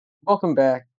Welcome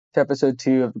back to episode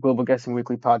 2 of the Global Guessing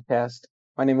Weekly podcast.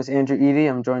 My name is Andrew Eady.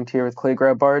 I'm joined here with Clay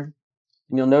Grabard.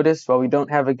 And you'll notice while we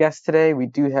don't have a guest today, we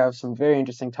do have some very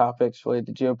interesting topics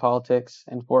related to geopolitics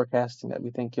and forecasting that we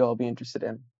think you'll all be interested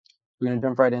in. We're going to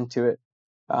jump right into it.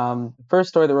 The first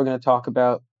story that we're going to talk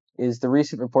about is the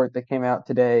recent report that came out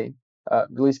today,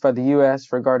 released by the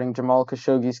U.S. regarding Jamal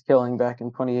Khashoggi's killing back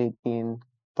in 2018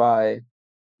 by,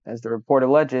 as the report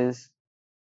alleges,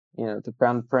 the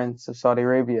Crown Prince of Saudi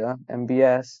Arabia,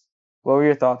 MBS. What were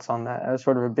your thoughts on that? That was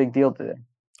sort of a big deal today.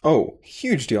 Oh,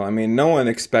 huge deal. I mean, no one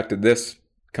expected this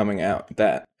coming out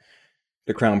that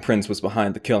the Crown Prince was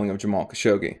behind the killing of Jamal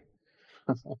Khashoggi.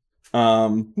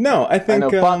 No, I I think know,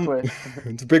 plot twist.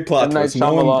 it's a big plot M. Night twist.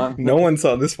 No one, Shyamalan. no one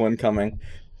saw this one coming.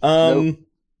 Nope. Um,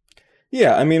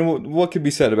 yeah, I mean, what could be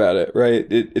said about it, right?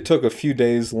 It took a few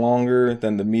days longer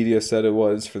than the media said it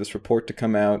was for this report to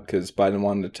come out because Biden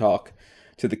wanted to talk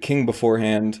to the king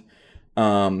beforehand.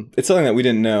 It's something that we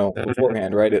didn't know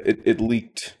beforehand, right? It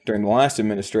leaked during the last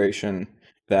administration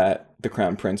that the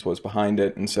Crown Prince was behind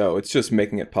it, and so it's just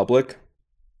making it public.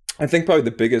 I think probably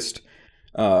the biggest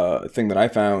thing that I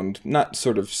found not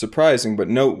sort of surprising but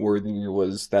noteworthy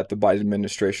was that the Biden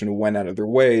administration went out of their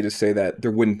way to say that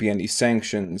there wouldn't be any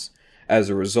sanctions as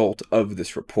a result of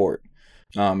this report.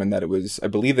 And that it was, I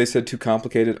believe they said, too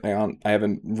complicated. I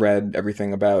haven't read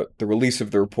everything about the release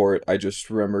of the report. I just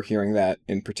remember hearing that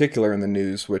in particular in the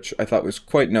news, which I thought was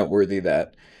quite noteworthy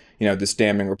that, this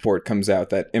damning report comes out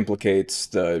that implicates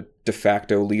the de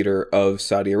facto leader of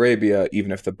Saudi Arabia,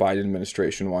 even if the Biden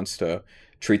administration wants to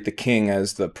treat the king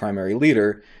as the primary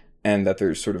leader, and that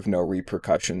there's sort of no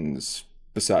repercussions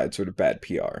besides sort of bad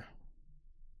PR.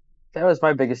 That was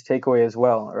my biggest takeaway as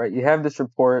well, right? You have this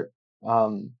report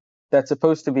um, that's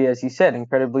supposed to be, as you said,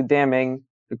 incredibly damning.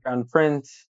 The Crown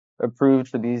Prince approved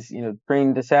for these,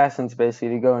 trained assassins basically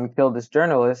to go and kill this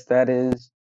journalist. That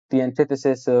is the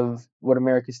antithesis of what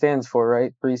America stands for,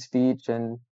 right? Free speech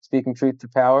and speaking truth to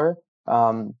power.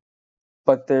 Um,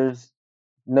 but there's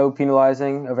no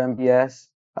penalizing of MBS.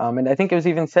 And I think it was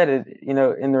even said, in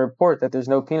the report that there's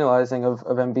no penalizing of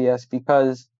MBS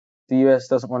because the U.S.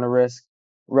 doesn't want to risk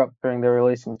rupturing their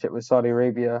relationship with Saudi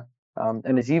Arabia.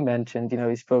 And as you mentioned,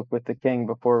 he spoke with the king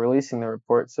before releasing the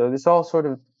report. So this all sort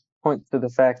of points to the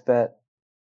fact that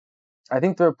I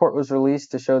think the report was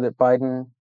released to show that Biden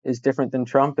is different than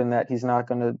Trump and that he's not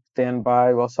going to stand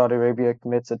by while Saudi Arabia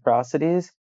commits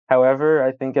atrocities. However,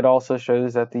 I think it also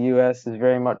shows that the U.S. is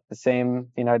very much the same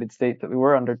United States that we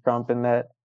were under Trump, and that,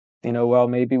 while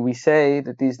maybe we say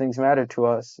that these things matter to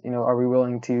us, are we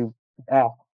willing to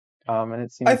act? And it I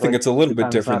seems think like it's a little the bit time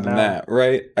is different not than now. that,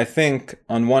 right? I think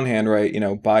on one hand, right,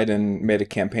 Biden made a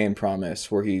campaign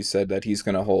promise where he said that he's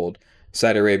going to hold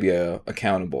Saudi Arabia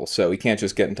accountable. So he can't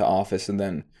just get into office and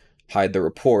then hide the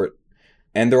report.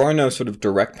 And there are no sort of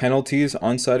direct penalties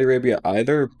on Saudi Arabia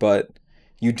either, but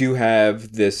you do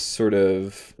have this sort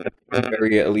of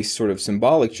very, at least sort of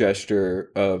symbolic gesture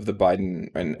of the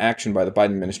Biden, an action by the Biden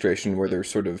administration where they're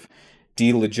sort of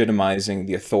delegitimizing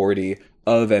the authority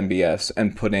of MBS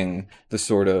and putting the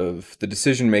sort of the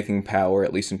decision making power,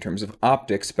 at least in terms of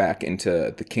optics, back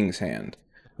into the king's hand,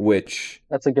 which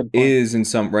That's a good point. is in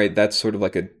some right. That's sort of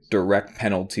like a direct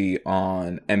penalty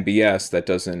on MBS that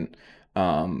doesn't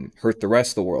hurt the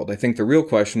rest of the world. I think the real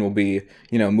question will be,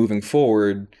 moving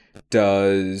forward,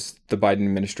 does the Biden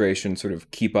administration sort of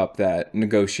keep up that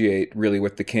negotiate really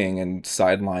with the king and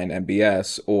sideline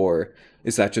MBS, or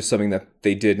is that just something that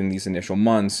they did in these initial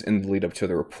months in the lead up to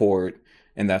the report,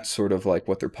 and that's sort of like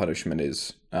what their punishment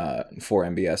is for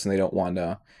MBS, and they don't want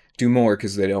to do more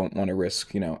because they don't want to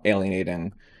risk,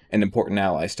 alienating an important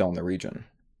ally still in the region.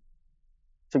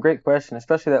 It's a great question,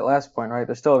 especially that last point, right?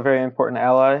 They're still a very important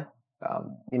ally.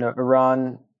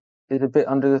 Iran is a bit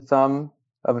under the thumb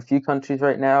of a few countries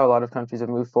right now. A lot of countries have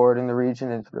moved forward in the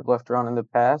region and sort of left Iran in the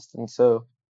past. And so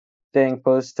staying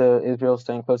close to Israel,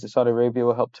 staying close to Saudi Arabia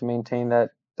will help to maintain that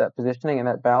positioning and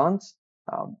that balance.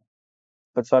 Um,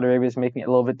 but Saudi Arabia is making it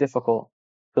a little bit difficult.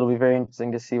 It'll be very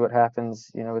interesting to see what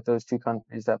happens, with those two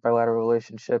countries, that bilateral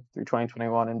relationship through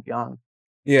 2021 and beyond.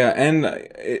 Yeah, and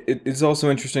it's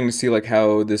also interesting to see like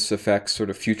how this affects sort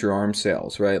of future arms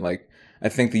sales, right? Like I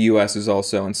think the U.S. is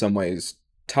also in some ways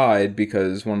tied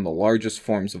because one of the largest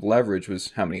forms of leverage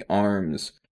was how many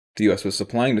arms the U.S. was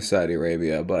supplying to Saudi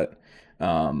Arabia. But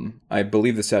I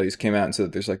believe the Saudis came out and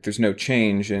said that there's no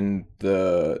change in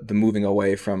the moving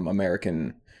away from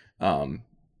American um,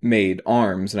 made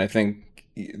arms, and I think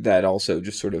that also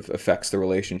just sort of affects the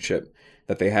relationship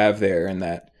that they have there, and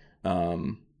that.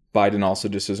 Biden also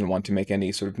just doesn't want to make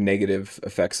any sort of negative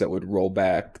effects that would roll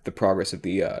back the progress of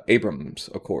the Abrams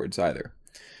Accords either.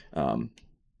 Um,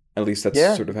 at least that's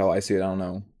Yeah, sort of how I see it. I don't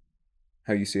know.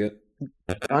 how you see it?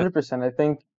 100%. I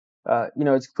think,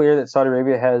 it's clear that Saudi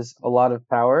Arabia has a lot of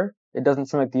power. It doesn't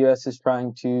seem like the U.S. is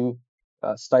trying to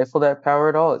stifle that power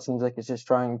at all. It seems like it's just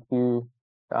trying to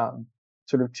um,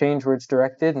 sort of change where it's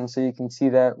directed. And so you can see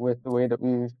that with the way that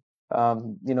we've,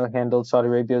 handled Saudi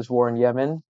Arabia's war in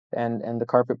Yemen and the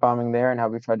carpet bombing there and how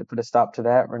we tried to put a stop to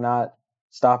that. We're not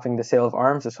stopping the sale of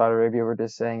arms to Saudi Arabia. We're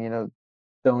just saying,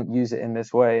 don't use it in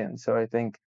this way. And so I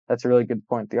think that's a really good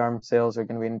point. The arms sales are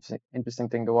going to be an interesting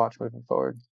thing to watch moving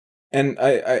forward. And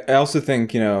I also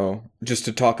think, just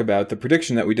to talk about the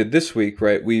prediction that we did this week,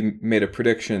 right? We made a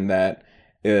prediction that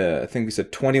I think we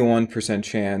said 21%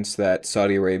 chance that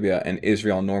Saudi Arabia and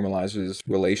Israel normalizes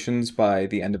relations by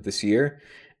the end of this year.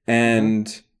 Hmm.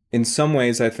 And in some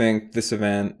ways, I think this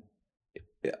event,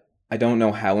 I don't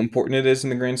know how important it is in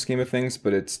the grand scheme of things,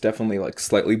 but it's definitely like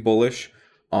slightly bullish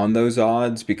on those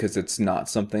odds because it's not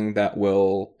something that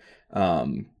will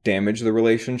damage the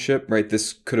relationship, right?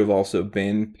 This could have also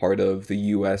been part of the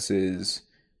U.S.'s,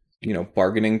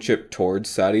 bargaining chip towards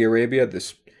Saudi Arabia.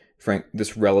 This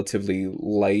relatively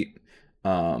light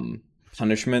um,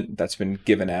 punishment that's been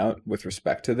given out with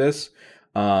respect to this.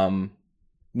 Um,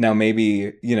 Now,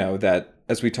 maybe, that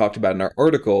as we talked about in our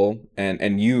article,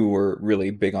 and you were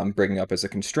really big on bringing up as a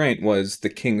constraint, was the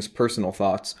king's personal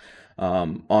thoughts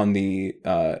on the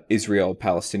Israel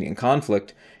Palestinian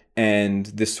conflict. And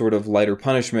this sort of lighter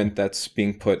punishment that's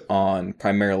being put on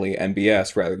primarily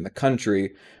MBS rather than the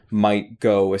country might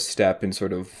go a step in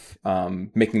sort of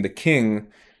making the king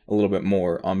a little bit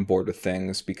more on board with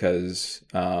things because,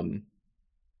 the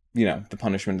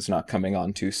punishment is not coming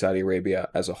on to Saudi Arabia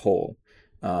as a whole.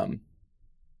 Um,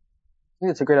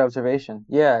 Think it's a great observation.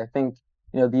 Yeah, I think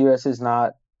the U.S. is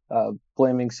not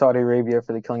blaming Saudi Arabia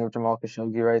for the killing of Jamal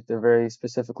Khashoggi, right? They're very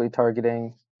specifically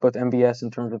targeting both MBS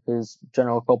in terms of his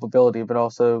general culpability, but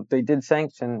also they did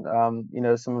sanction,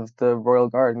 some of the royal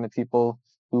guard and the people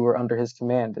who were under his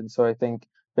command. And so I think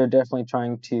they're definitely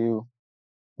trying to.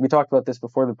 We talked about this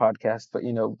before the podcast, but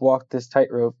walk this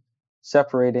tightrope,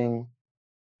 separating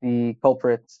the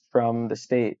culprits from the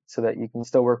state so that you can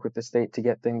still work with the state to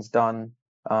get things done,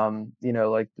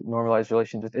 like normalize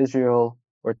relations with Israel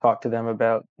or talk to them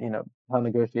about, how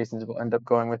negotiations will end up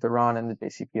going with Iran and the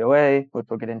JCPOA, which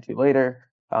we'll get into later.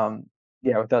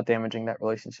 Yeah, without damaging that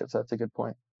relationship. So that's a good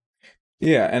point.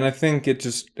 Yeah, and I think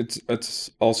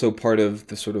it's also part of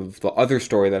the sort of the other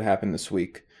story that happened this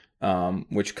week,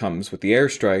 which comes with the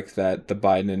airstrike that the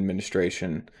Biden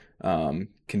administration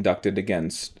conducted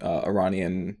against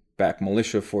Iranian-backed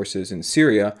militia forces in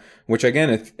Syria, which again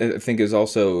I think is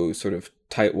also sort of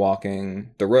tight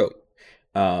walking the road.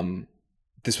 Um,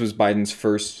 this was Biden's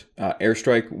first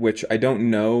airstrike, which I don't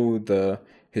know the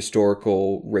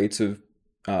historical rates of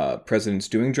presidents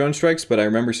doing drone strikes, but I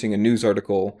remember seeing a news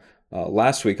article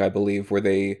last week, I believe, where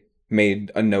they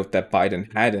made a note that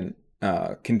Biden hadn't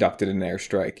conducted an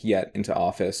airstrike yet into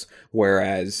office,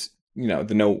 whereas the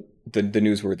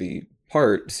newsworthy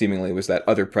part seemingly was that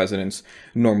other presidents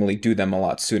normally do them a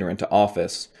lot sooner into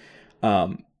office.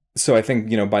 Um, so I think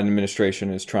Biden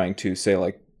administration is trying to say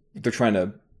like they're trying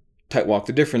to tight walk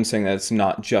the difference, saying that it's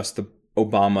not just the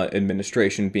Obama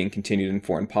administration being continued in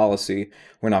foreign policy.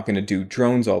 We're not going to do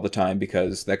drones all the time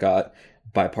because that got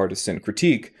bipartisan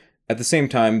critique. At the same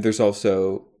time, there's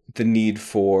also the need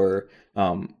for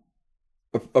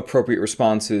appropriate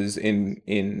responses in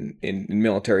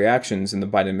military actions, and the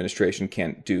Biden administration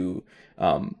can't do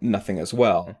nothing as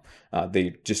well.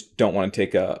 They just don't want to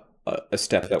take a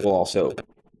step that will also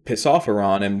piss off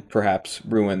Iran and perhaps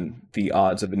ruin the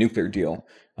odds of a nuclear deal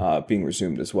being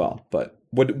resumed as well. But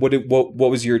what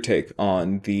was your take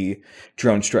on the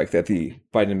drone strike that the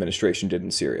Biden administration did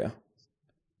in Syria?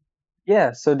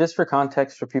 Yeah, so just for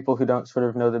context for people who don't sort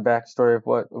of know the backstory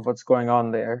of what's going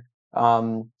on there,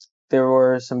 um, there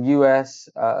were some U.S.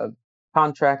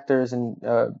 Contractors and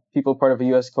people part of a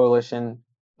U.S. coalition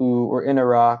who were in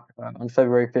Iraq on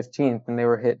February 15th, and they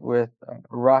were hit with a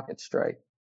rocket strike.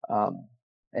 Um,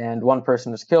 and one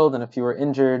person was killed, and a few were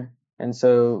injured. And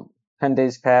so 10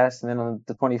 days passed, and then on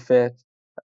the 25th,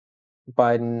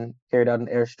 Biden carried out an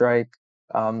airstrike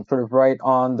sort of right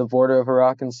on the border of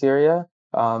Iraq and Syria,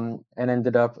 and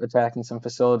ended up attacking some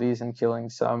facilities and killing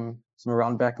some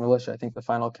Iran-backed militia. I think the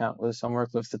final count was somewhere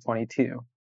close to 22.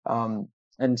 Um,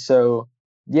 and so,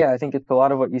 yeah, I think it's a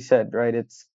lot of what you said, right?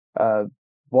 It's uh,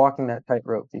 walking that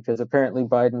tightrope because apparently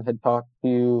Biden had talked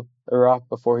to Iraq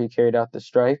before he carried out the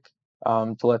strike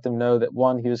to let them know that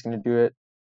one, he was going to do it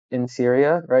in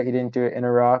Syria, right? He didn't do it in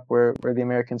Iraq where the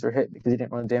Americans were hit because he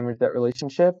didn't want to damage that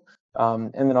relationship.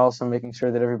 And then also making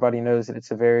sure that everybody knows that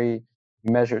it's a very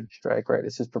measured strike, right?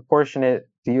 This is proportionate.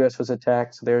 The U.S. was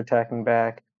attacked, so they're attacking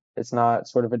back. It's not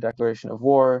sort of a declaration of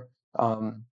war.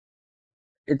 Um,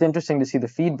 it's interesting to see the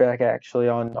feedback actually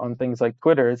on things like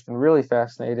Twitter. It's been really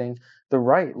fascinating. The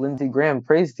right, Lindsey Graham,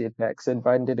 praised the attack, said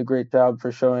Biden did a great job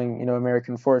for showing,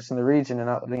 American force in the region and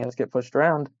not letting us get pushed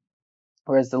around.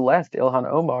 Whereas the left,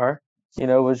 Ilhan Omar,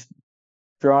 was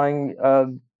drawing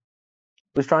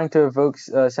was trying to evoke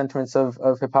sentiments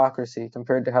of hypocrisy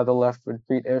compared to how the left would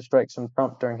treat airstrikes from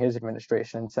Trump during his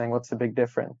administration, saying, what's the big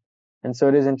difference? And so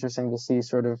it is interesting to see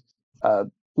sort of uh,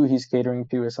 who he's catering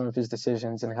to with some of his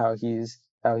decisions and how he's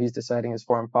deciding his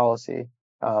foreign policy.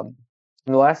 Um,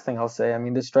 and the last thing I'll say, I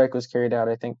mean, this strike was carried out,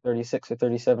 I think, 36 or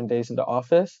 37 days into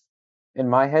office. In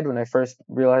my head, when I first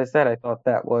realized that, I thought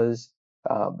that was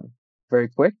um, very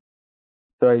quick.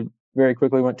 So I very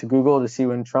quickly went to Google to see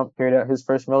when Trump carried out his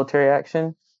first military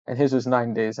action, and his was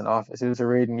 9 days in office. It was a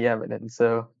raid in Yemen, and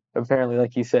so apparently,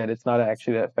 like you said, it's not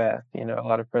actually that fast. A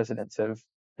lot of presidents have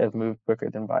moved quicker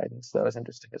than Biden, so that was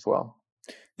interesting as well.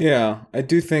 Yeah, I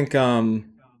do think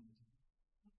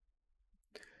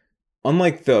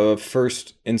unlike the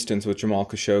first instance with Jamal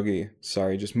Khashoggi,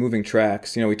 sorry, just moving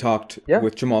tracks, we talked Yeah,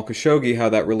 with Jamal Khashoggi how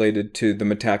that related to the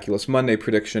Metaculous Monday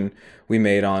prediction we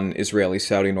made on Israeli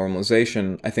Saudi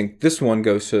normalization. I think this one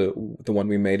goes to the one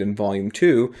we made in Volume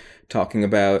 2, talking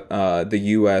about the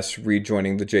U.S.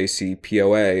 rejoining the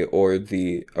JCPOA or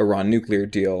the Iran nuclear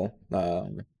deal,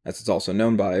 as it's also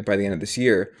known by the end of this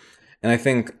year. And I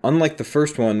think, unlike the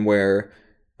first one, where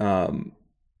um,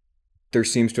 there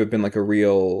seems to have been like a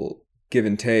real give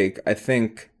and take. I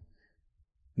think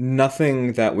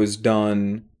nothing that was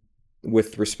done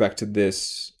with respect to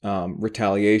this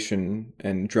retaliation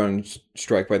and drone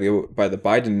strike by the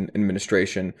Biden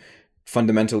administration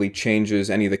fundamentally changes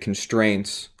any of the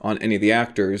constraints on any of the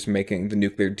actors, making the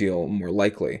nuclear deal more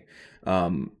likely.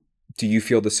 Um, do you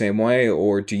feel the same way,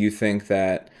 or do you think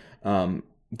that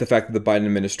the fact that the Biden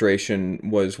administration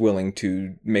was willing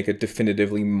to make a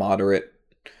definitively moderate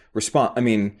response? I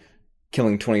mean,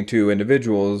 killing 22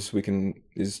 individuals we can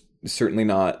is certainly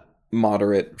not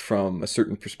moderate from a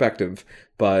certain perspective,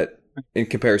 but in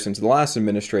comparison to the last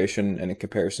administration and in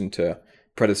comparison to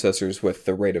predecessors with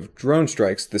the rate of drone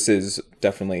strikes, this is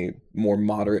definitely more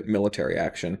moderate military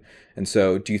action. And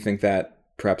so do you think that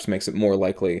perhaps makes it more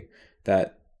likely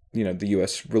that the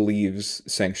US relieves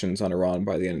sanctions on Iran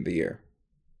by the end of the year?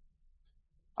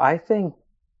 I think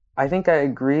I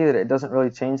agree that it doesn't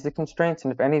really change the constraints,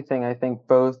 and if anything, I think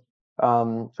both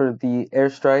sort of the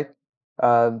airstrike,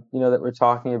 that we're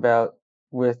talking about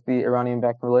with the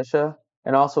Iranian-backed militia,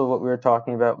 and also what we were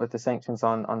talking about with the sanctions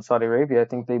on Saudi Arabia, I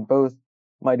think they both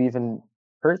might even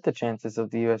hurt the chances of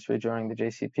the U.S. rejoining the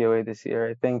JCPOA this year.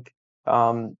 I think,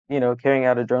 carrying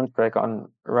out a drone strike on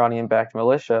Iranian-backed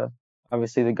militia,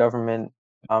 obviously the government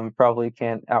probably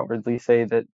can't outwardly say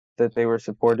that they were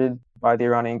supported by the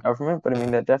Iranian government, but I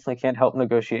mean that definitely can't help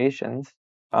negotiations.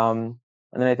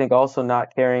 And then I think also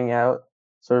not carrying out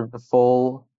sort of the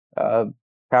full uh,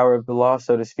 power of the law,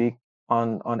 so to speak,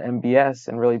 on MBS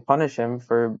and really punish him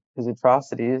for his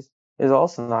atrocities is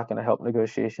also not going to help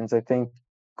negotiations. I think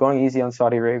going easy on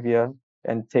Saudi Arabia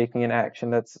and taking an action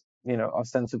that's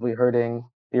ostensibly hurting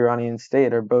the Iranian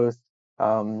state are both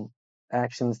um,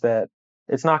 actions that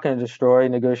it's not going to destroy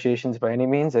negotiations by any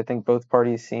means. I think both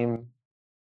parties seem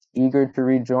eager to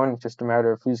rejoin. It's just a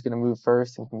matter of who's going to move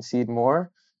first and concede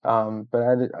more.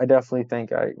 But I definitely think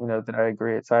that I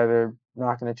agree. It's either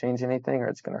not going to change anything or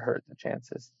it's going to hurt the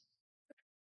chances.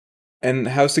 And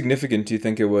how significant do you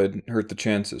think it would hurt the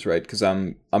chances, right? Because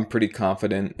I'm pretty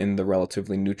confident in the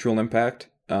relatively neutral impact.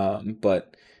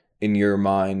 But in your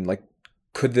mind, like,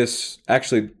 could this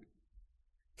actually,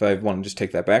 if I want to just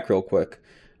take that back real quick,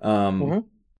 um, Hmm.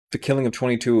 the killing of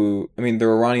 22, I mean,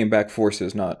 they're Iranian-backed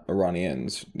forces, not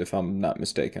Iranians, if I'm not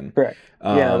mistaken. Correct.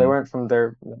 Yeah, no, they Um, weren't from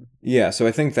there. yeah, so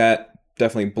I think that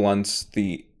definitely blunts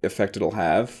the effect it'll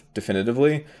have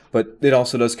definitively, but it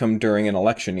also does come during an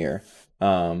election year.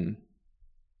 Um,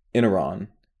 in Iran.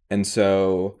 And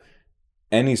so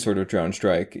any sort of drone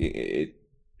strike,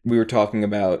 we were talking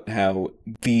about how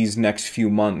these next few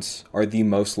months are the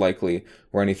most likely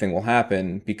where anything will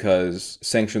happen because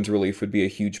sanctions relief would be a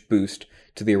huge boost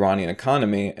to the Iranian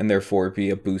economy and therefore be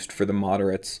a boost for the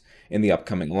moderates in the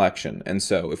upcoming election. And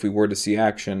so if we were to see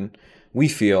action, we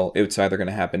feel it's either going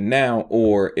to happen now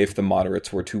or if the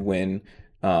moderates were to win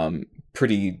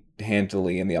pretty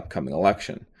handily in the upcoming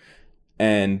election.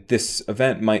 And this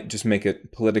event might just make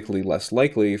it politically less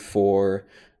likely for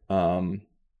um,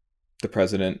 the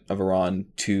president of Iran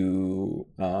to,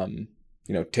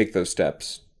 take those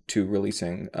steps to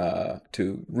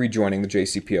to rejoining the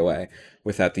JCPOA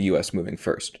without the U.S. moving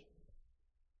first.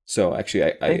 So actually,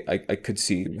 I think I could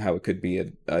see how it could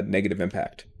be a negative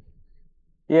impact.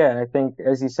 Yeah, and I think,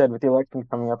 as you said, with the election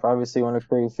coming up, obviously you want to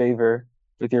curry favor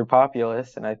with your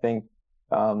populace, and I think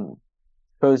um,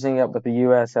 cozying up with the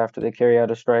U.S. after they carry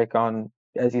out a strike on,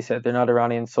 as you said, they're not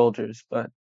Iranian soldiers, but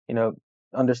you know,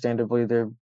 understandably, they're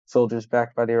soldiers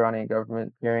backed by the Iranian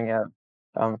government carrying out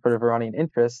sort of Iranian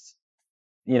interests.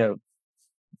 You know,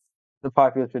 the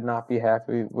populace would not be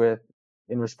happy with,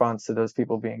 in response to those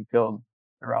people being killed,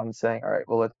 Iran saying, "All right,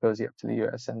 well, let's cozy up to the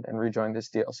U.S. and rejoin this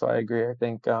deal." So I agree.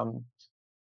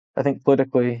 I think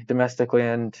politically, domestically,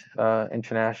 and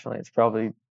internationally, it's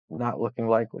probably not looking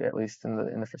likely, at least in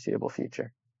the foreseeable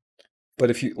future. But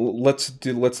if you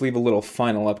let's leave a little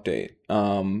final update.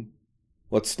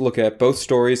 Let's look at both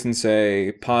stories and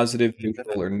say positive,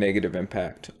 neutral, or negative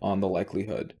impact on the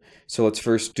likelihood. So let's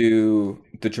first do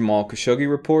the Jamal Khashoggi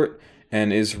report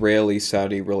and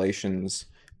Israeli-Saudi relations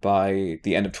by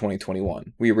the end of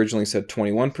 2021. We originally said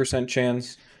 21%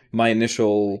 chance. My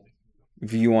initial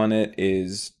view on it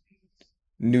is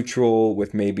neutral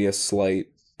with maybe a slight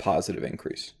positive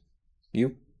increase.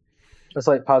 You? A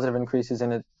slight positive increases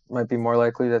in it might be more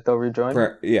likely that they'll rejoin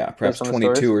Yeah, perhaps based on the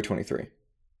 22 stories. or 23.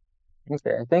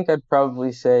 Okay, I think I'd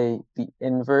probably say the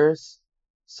inverse.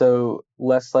 So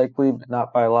less likely, but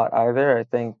not by a lot either. I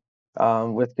think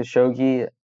with Khashoggi,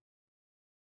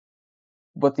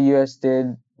 what the U.S.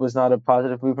 did was not a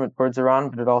positive movement towards Iran,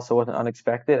 but it also wasn't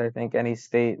unexpected. I think any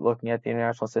state looking at the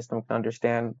international system can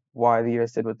understand why the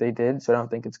U.S. did what they did. So I don't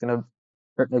think it's going to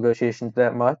hurt negotiations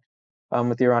that much.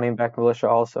 With the Iranian-backed militia,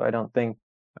 also, I don't think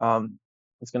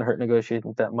it's going to hurt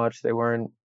negotiations that much. They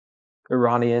weren't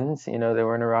Iranians, they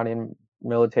were an Iranian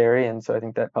military, and so I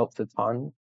think that helps a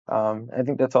ton. I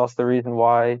think that's also the reason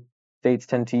why states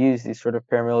tend to use these sort of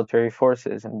paramilitary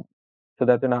forces, and so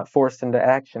that they're not forced into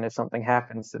action if something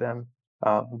happens to them,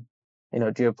 um,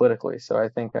 geopolitically. So I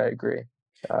think I agree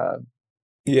uh,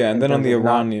 Yeah, and in then on terms the of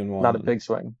not Iranian not a one, big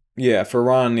swing. yeah, for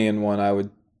Iranian one,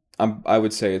 I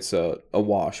would say it's a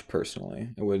wash personally.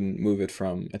 I wouldn't move it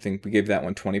from. I think we gave that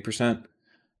one 20%.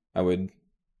 I would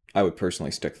I would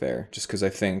personally stick there just because I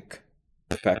think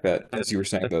the fact that, as you were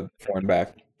saying, the foreign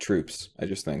backed troops, I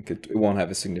just think it won't have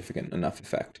a significant enough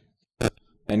effect.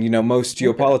 And most Okay.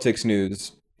 geopolitics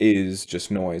news is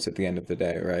just noise at the end of the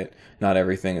day, right? Not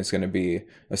everything is going to be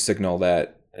a signal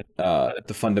that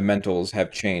the fundamentals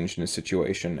have changed in a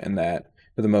situation, and that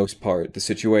for the most part, the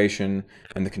situation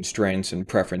and the constraints and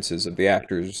preferences of the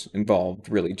actors involved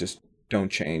really just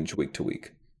don't change week to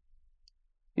week.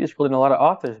 You just pulled in a lot of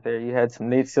authors there. You had some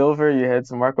Nate Silver, you had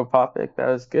some Marco Popic. That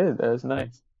was good. That was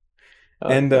nice. I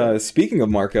like And that. speaking of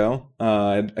Marco,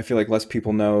 I feel like less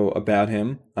people know about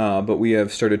him, but we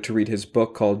have started to read his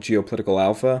book called Geopolitical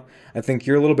Alpha. I think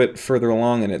you're a little bit further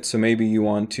along in it, so maybe you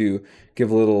want to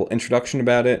give a little introduction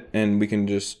about it, and we can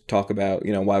just talk about,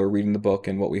 why we're reading the book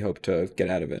and what we hope to get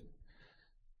out of it.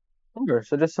 Sure.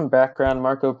 So just some background.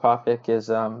 Marco Popic is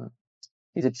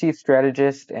he's a chief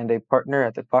strategist and a partner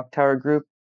at the Clock Tower Group.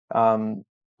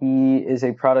 He is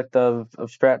a product of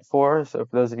Stratfor. So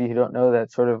for those of you who don't know,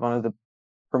 that's sort of one of the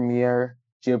premier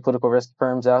geopolitical risk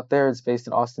firms out there. It's based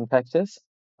in Austin, Texas.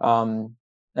 Um,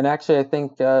 and actually, I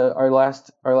think our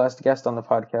last guest on the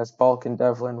podcast, Balkan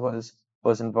Devlin, was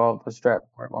involved with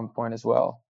Stratfor at one point as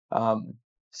well. Um,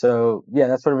 so yeah,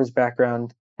 that's sort of his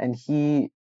background, and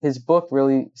his book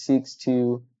really seeks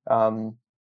to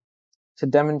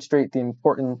demonstrate the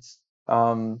importance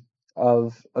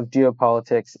of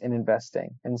geopolitics in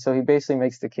investing. And so he basically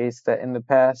makes the case that in the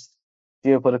past,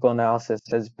 geopolitical analysis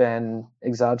has been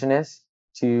exogenous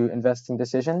to investing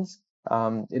decisions.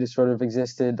 It has sort of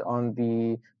existed on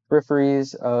the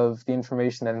peripheries of the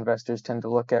information that investors tend to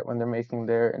look at when they're making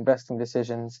their investing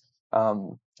decisions,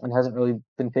 and hasn't really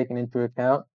been taken into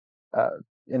account uh,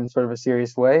 in sort of a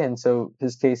serious way. And so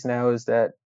his case now is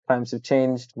that times have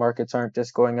changed, markets aren't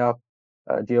just going up,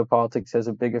 geopolitics has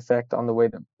a big effect on the way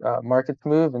that markets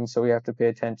move, and so we have to pay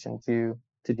attention to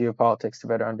geopolitics to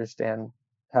better understand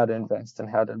how to invest and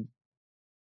how to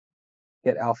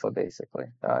get alpha, basically.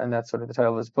 And that's sort of the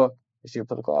title of his book, is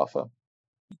Geopolitical Alpha.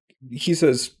 He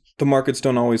says the markets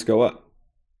don't always go up,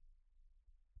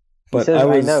 He but says,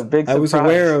 "I know, big I was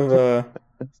aware surprise."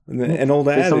 of an old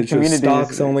There's some adage of communities.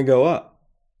 stocks only go up.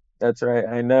 That's right.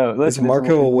 I know. Is Listen, Marco it's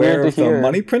weird aware to of the hear.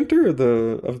 money printer, of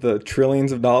the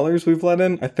trillions of dollars we've let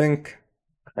in? I think.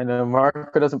 I know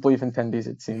Marco doesn't believe in tendies,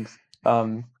 it seems.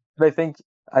 But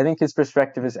I think his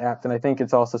perspective is apt, and I think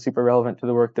it's also super relevant to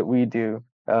the work that we do.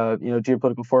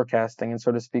 Geopolitical forecasting, and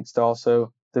sort of speaks to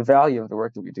also the value of the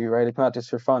work that we do. Right, it's not just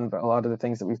for fun, but a lot of the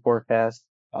things that we forecast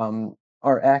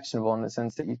are actionable in the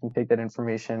sense that you can take that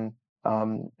information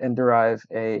and derive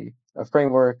a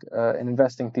framework, an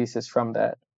investing thesis from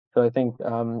that. So I think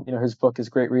his book is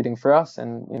great reading for us,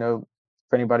 and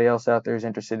for anybody else out there who's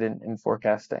interested in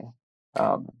forecasting.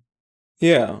 Um,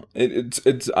 Yeah,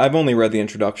 it's I've only read the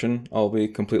introduction, I'll be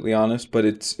completely honest, but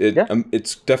yeah,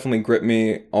 it's definitely gripped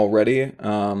me already.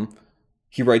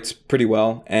 He writes pretty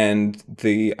well, and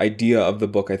the idea of the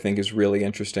book I think is really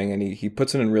interesting, and he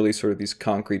puts it in really sort of these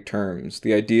concrete terms.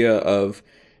 The idea of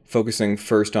focusing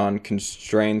first on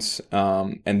constraints,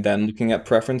 and then looking at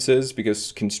preferences,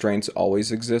 because constraints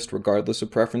always exist regardless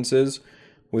of preferences,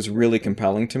 was really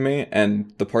compelling to me.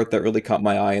 And the part that really caught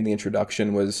my eye in the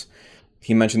introduction was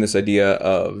he mentioned this idea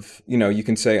of, you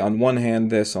can say on one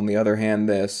hand this, on the other hand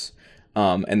this,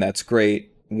 and that's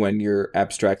great when you're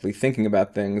abstractly thinking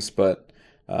about things. But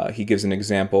he gives an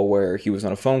example where he was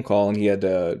on a phone call and he had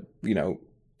to,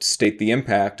 state the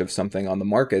impact of something on the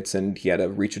markets, and he had to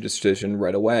reach a decision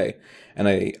right away. And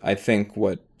I think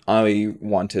what I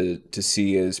want to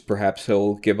see is perhaps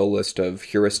he'll give a list of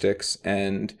heuristics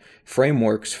and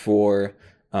frameworks for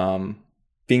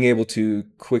being able to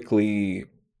quickly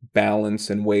balance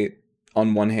and weight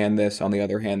on one hand this, on the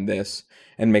other hand this,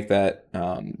 and make that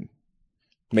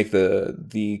make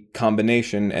the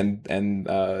combination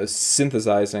and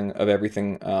synthesizing of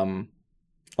everything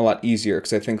a lot easier.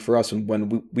 Because I think for us,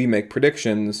 when we make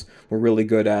predictions, we're really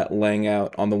good at laying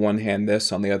out on the one hand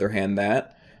this, on the other hand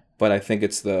that. But I think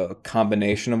it's the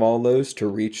combination of all those to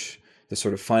reach the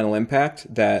sort of final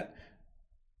impact that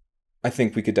I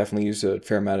think we could definitely use a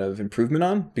fair amount of improvement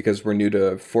on, because we're new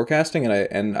to forecasting,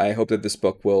 and I hope that this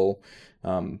book will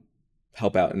um,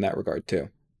 help out in that regard too.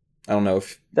 I don't know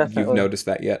if you've definitely. noticed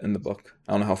that yet in the book.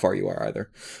 I don't know how far you are either.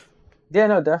 Yeah,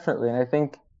 no, definitely. And I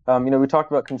think, we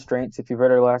talked about constraints. If you've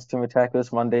read our last two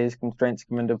Metaculous Mondays, constraints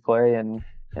come into play and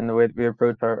in the way that we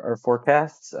approach our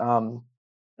forecasts.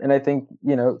 And I think,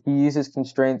 he uses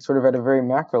constraints sort of at a very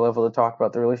macro level to talk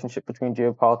about the relationship between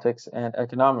geopolitics and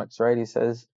economics, right? He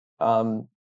says, um,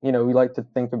 we like to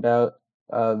think about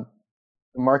uh,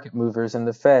 the market movers and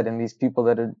the Fed and these people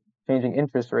that are changing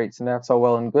interest rates, and that's all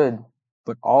well and good.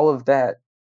 But all of that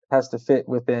has to fit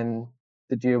within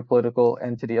the geopolitical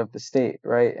entity of the state,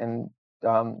 right? And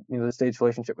the state's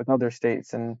relationship with other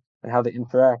states and how they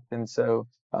interact. And so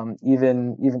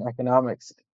even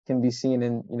economics can be seen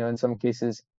in some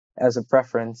cases as a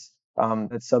preference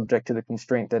that's subject to the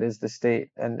constraint that is the state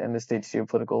and the state's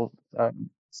geopolitical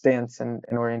stance and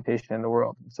orientation in the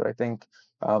world. So I think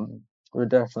we're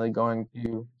definitely going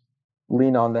to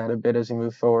lean on that a bit as we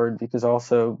move forward because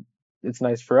also it's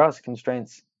nice for us.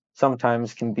 Constraints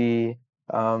sometimes can be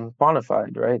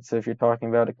quantified, right? So if you're talking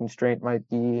about a constraint might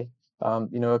be,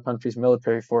 a country's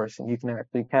military force, and you can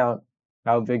actually count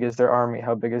how big is their army,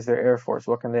 how big is their air force,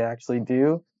 what can they actually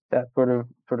do? That sort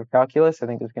of calculus, I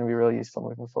think, is going to be really useful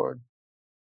moving forward.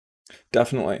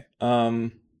 Definitely.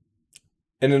 And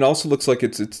it also looks like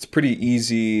it's pretty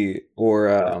easy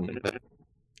or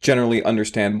generally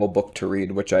understandable book to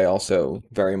read, which I also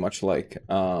very much like.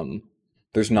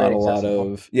 There's not Very a lot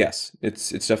accessible. of, yes, it's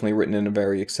definitely written in a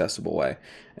very accessible way.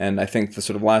 And I think the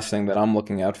sort of last thing that I'm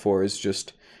looking out for is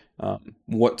just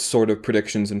what sort of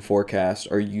predictions and forecasts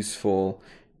are useful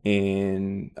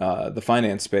in the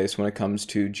finance space when it comes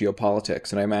to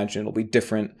geopolitics. And I imagine it'll be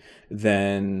different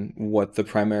than what the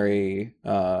primary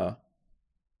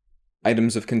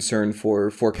items of concern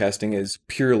for forecasting is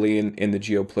purely in the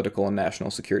geopolitical and national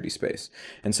security space.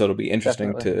 And so it'll be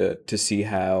interesting Definitely. to see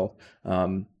how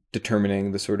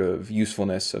determining the sort of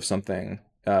usefulness of something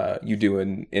you do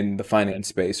in the finance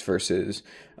space versus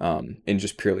in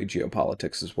just purely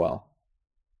geopolitics as well.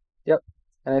 Yep.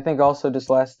 And I think also just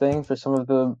last thing for some of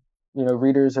the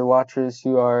readers or watchers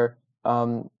who are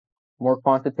um, more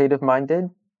quantitative minded,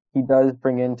 he does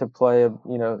bring into play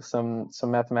some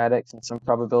mathematics and some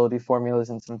probability formulas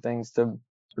and some things to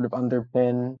sort of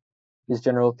underpin his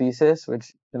general thesis,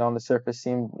 which can on the surface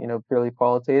seem purely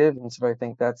qualitative. And so I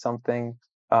think that's something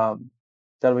um,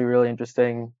 that'll be really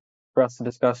interesting for us to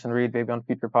discuss and read maybe on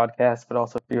future podcasts, but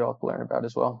also for you all to learn about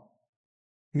as well.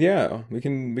 Yeah, we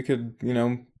could,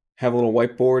 have a little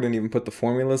whiteboard and even put the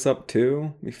formulas up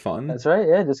too. Be fun. That's right.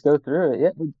 Yeah, just go through it.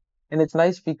 Yeah. And it's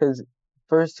nice because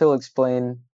first he'll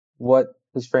explain what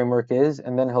his framework is,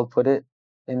 and then he'll put it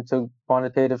into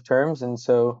quantitative terms. And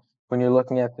so when you're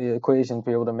looking at the equation,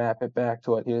 be able to map it back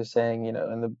to what he was saying, in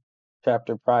the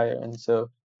chapter prior. And so,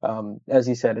 as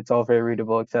he said, it's all very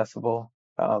readable, accessible,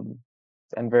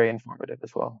 and very informative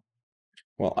as well.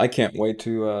 Well, I can't wait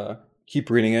to keep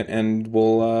reading it, and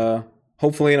we'll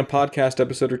hopefully in a podcast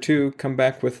episode or two come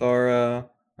back with our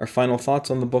final thoughts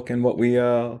on the book and what we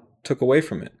took away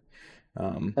from it.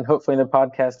 Um, And hopefully in the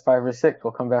podcast 5 or 6,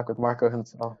 we'll come back with Marco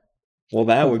himself. well,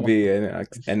 that would be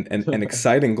an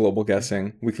exciting global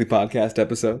guessing weekly podcast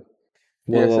episode.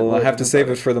 Yes, it We'll would. have to save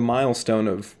it Everybody. for the milestone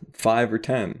of 5 or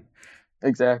 10.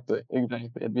 Exactly.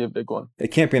 Exactly. It'd be a big one. It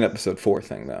can't be an episode 4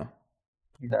 thing though.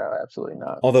 No, absolutely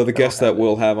not. Although the That won't guest that happen.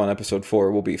 we'll have on episode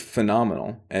 4 will be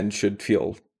phenomenal and should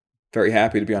feel very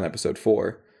happy to be on episode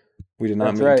 4. We did not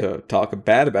That's mean right. to talk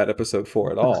bad about episode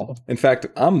 4 at all. In fact,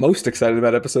 I'm most excited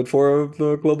about episode 4 of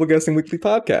the Global Guessing Weekly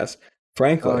podcast, Oh,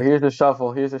 frankly. here's a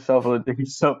shuffle. Here's a shuffle to dig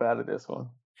yourself out of this one.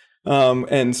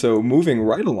 And so moving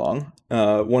right along,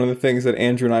 one of the things that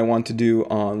Andrew and I want to do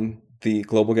on the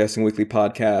Global Guessing Weekly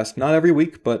podcast, not every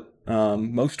week, but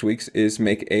most weeks, is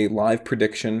make a live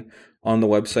prediction on the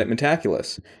website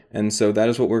Metaculous. And so that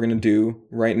is what we're going to do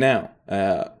right now.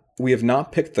 We have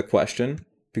not picked the question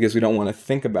because we don't want to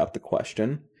think about the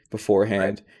question beforehand.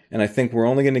 Right. And I think we're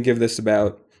only going to give this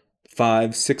about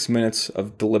 5-6 minutes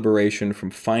of deliberation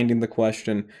from finding the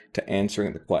question to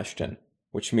answering the question,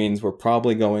 which means we're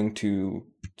probably going to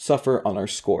suffer on our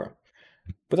score.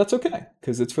 But that's okay,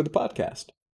 because it's for the podcast.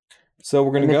 So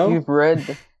we're going to And if go. you've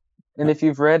read if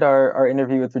you've read our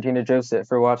interview with Regina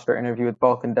Joseph or watched our interview with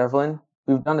Balkan Devlin,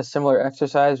 we've done a similar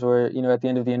exercise where, at the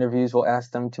end of the interviews, we'll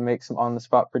ask them to make some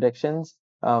on-the-spot predictions.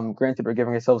 Granted, we're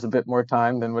giving ourselves a bit more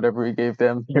time than whatever we gave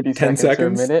them, 30 10 seconds or a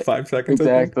seconds, minute. 5 seconds, I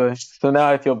think. Exactly. So now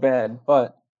I feel bad.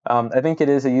 But I think it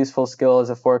is a useful skill as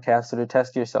a forecaster to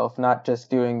test yourself, not just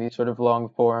doing these sort of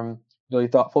long-form, really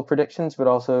thoughtful predictions, but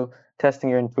also testing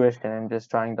your intuition and just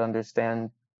trying to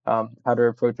understand how to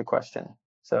approach a question.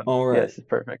 So, All right. yes, it's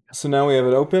perfect. So now we have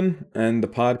it open, and the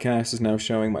podcast is now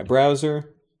showing my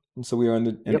browser. And so we are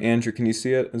and Yep. Andrew, can you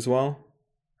see it as well?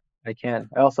 I can.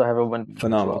 I also have a window as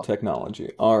Phenomenal well.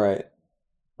 technology. All right.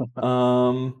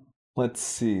 Um, let's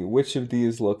see. Which of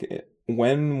these look it?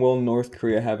 When will North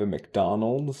Korea have a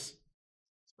McDonald's?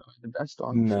 The best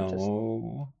one. We should just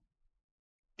No.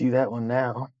 do that one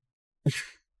now.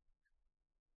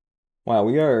 Wow,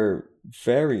 we are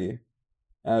very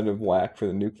out of whack for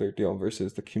the nuclear deal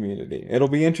versus the community. It'll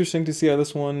be interesting to see how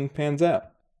this one pans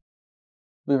out.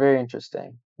 Be very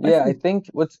interesting. I Yeah, I think, think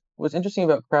what's interesting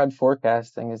about crowd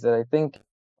forecasting is that I think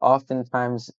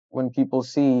oftentimes when people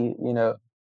see,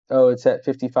 oh, it's at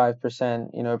 55%,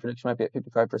 a prediction might be at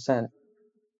 55%.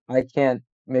 I can't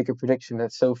make a prediction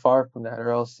that's so far from that, or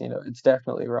else, it's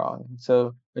definitely wrong.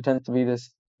 So there tends to be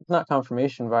this, it's not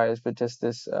confirmation bias, but just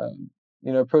this,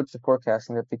 approach to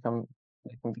forecasting that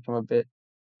can become a bit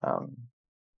um,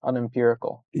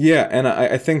 unempirical, yeah, and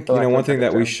I think, for lack of one a thing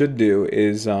better that we term. should do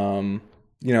is,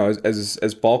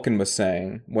 as Balkan was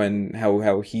saying, when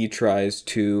how he tries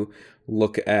to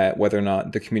look at whether or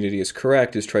not the community is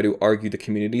correct, is try to argue the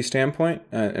community standpoint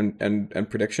and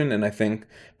prediction. And I think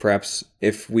perhaps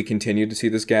if we continue to see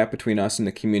this gap between us and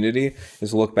the community,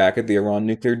 is look back at the Iran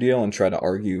nuclear deal and try to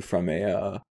argue from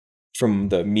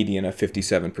the median of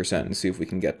 57% and see if we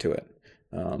can get to it.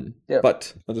 Yeah,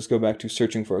 But I'll just go back to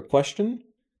searching for a question.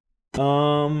 I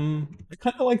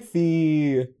kind of like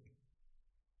the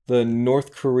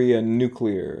North Korea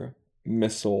nuclear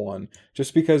missile one,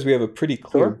 just because we have a pretty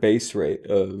clear sure. base rate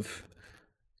of,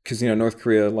 because North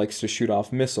Korea likes to shoot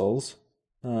off missiles.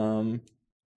 Um,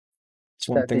 it's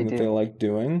one That they thing that they do. like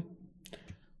doing.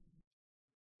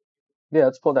 Yeah,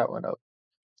 let's pull that one up.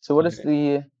 So what is Okay.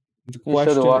 the, The you show the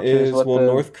question watchers is, what will the,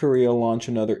 North Korea launch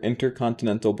another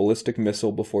intercontinental ballistic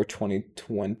missile before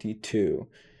 2022?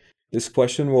 This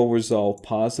question will resolve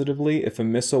positively if a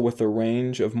missile with a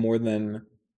range of more than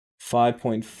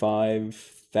 5.5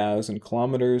 thousand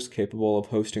kilometers, capable of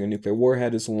hosting a nuclear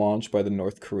warhead, is launched by the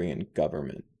North Korean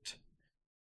government.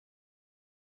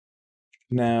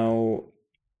 Now,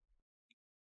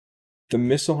 the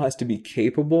missile has to be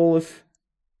capable of.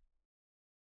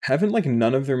 Haven't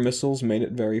none of their missiles made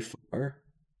it very far?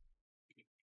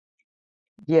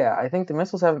 yeah, I think the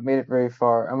missiles haven't made it very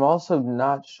far. I'm also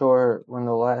not sure when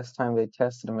the last time they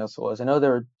tested a missile was. I know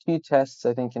there were two tests,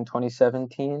 I think, in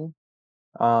 2017.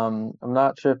 I'm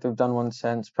not sure if they've done one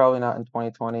since. Probably not in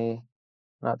 2020.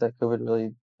 Not that COVID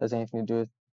really has anything to do with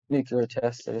nuclear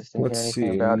tests. I just didn't hear Let's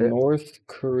anything see. about it. North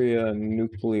Korea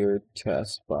nuclear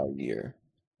test by year.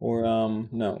 Or,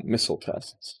 no, missile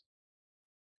tests.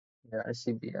 Yeah,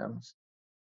 ICBMs.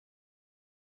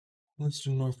 List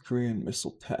of North Korean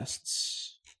missile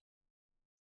tests.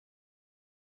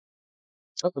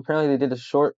 Oh, apparently they did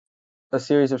a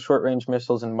series of short-range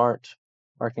missiles in March,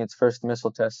 marking its first missile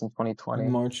test in 2020.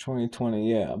 March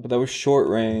 2020, yeah, but that was short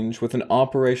range with an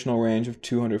operational range of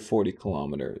 240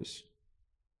 kilometers.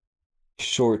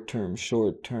 Short term,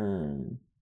 short term.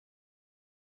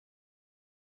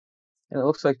 And it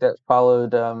looks like that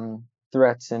followed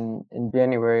threats in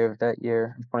January of that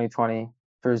year, 2020,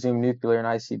 to resume nuclear and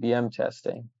ICBM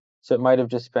testing. So it might have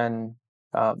just been,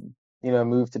 a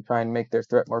move to try and make their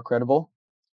threat more credible.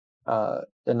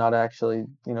 and not actually,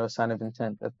 a sign of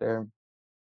intent that they're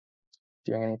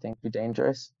doing anything too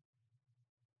dangerous.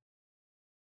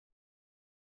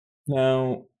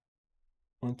 Now,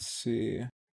 let's see.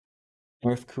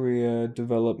 North Korea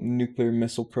developed nuclear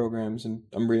missile programs, and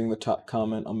I'm reading the top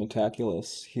comment on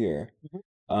Metaculus here.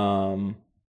 Mhm. Um,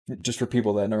 just for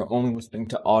people that are only listening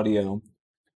to audio,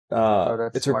 Oh,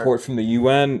 that's it's a smart. report from the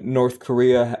UN. North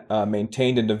Korea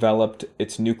maintained and developed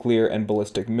its nuclear and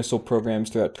ballistic missile programs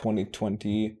throughout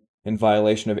 2020 in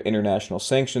violation of international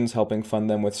sanctions, helping fund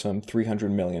them with some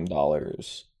 $300 million.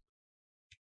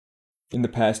 In the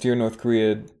past year, North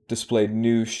Korea displayed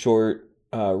new short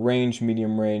range,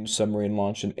 medium range submarine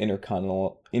launch and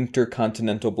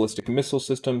intercontinental ballistic missile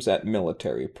systems at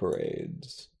military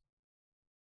parades.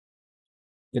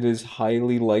 It is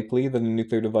highly likely that a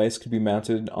nuclear device could be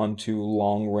mounted onto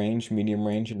long range, medium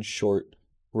range, and short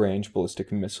range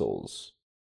ballistic missiles.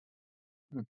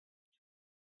 Hmm.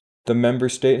 The member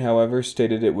state, however,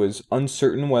 stated it was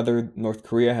uncertain whether North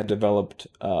Korea had developed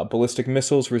ballistic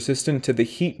missiles resistant to the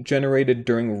heat generated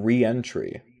during re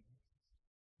entry.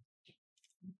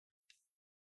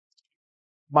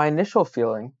 My initial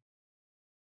feeling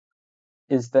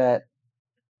is that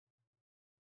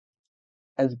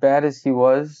as bad as he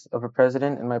was of a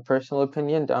president, in my personal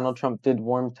opinion, Donald Trump did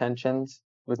warm tensions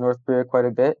with North Korea quite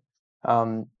a bit.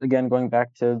 Again, going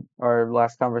back to our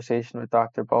last conversation with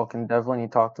Dr. Balkan Devlin, he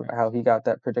talked about how he got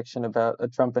that prediction about a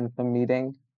Trump and Kim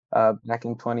meeting back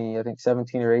in 20, I think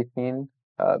 17 or 18,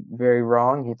 very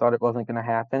wrong. He thought it wasn't going to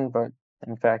happen, but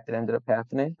in fact, it ended up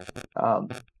happening. Um,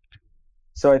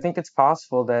 so I think it's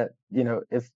possible that,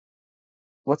 if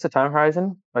what's the time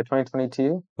horizon by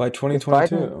 2022? By If Biden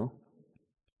 2022.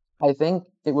 I think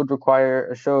it would require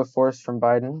a show of force from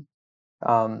Biden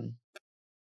um,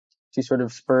 to sort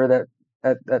of spur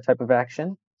that type of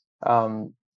action.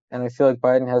 Um, and I feel like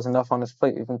Biden has enough on his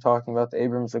plate. We've been talking about the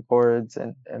Abrams Accords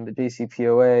and the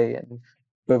JCPOA and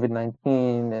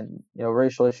COVID-19 and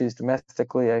racial issues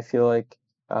domestically. I feel like,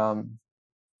 granted,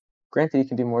 you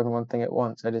can do more than one thing at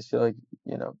once. I just feel like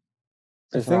you know I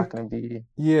there's not going think, to be.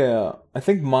 yeah, I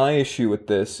think my issue with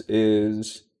this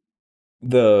is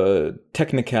the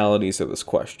technicalities of this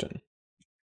question,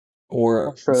 Oh,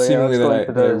 or sure, yeah. seemingly Let's that go I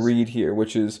into that I those. read here,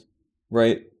 which is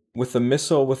right with a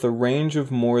missile with a range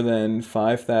of more than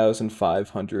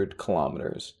 5,500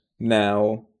 kilometers.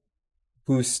 Now,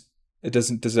 who's it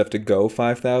doesn't does it have to go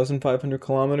 5,500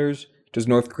 kilometers? Does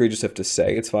North Korea just have to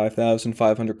say it's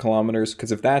 5,500 kilometers?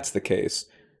 Because if that's the case,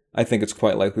 I think it's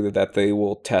quite likely that they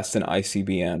will test an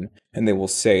ICBM and they will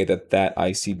say that that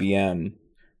ICBM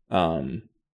um,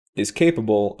 is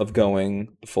capable of going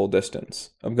the full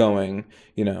distance, of going,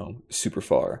 super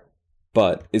far.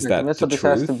 But is Right, the that the missile just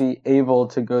has to truth? be able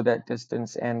to go that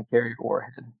distance and carry a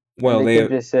warhead. And Well, they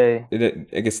could just say,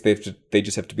 I guess they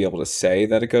just have to be able to say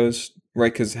that it goes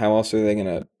right. Because how else are they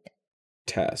gonna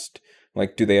test?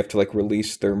 Like, do they have to like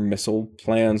release their missile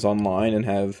plans online and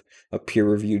have a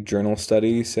peer-reviewed journal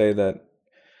study say that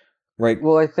right?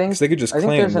 well, Because they could just I think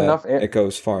claim there's that enough air. it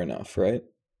goes far enough, right?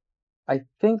 I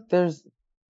think there's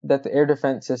that the air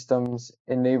defense systems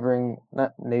in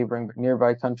not neighboring, but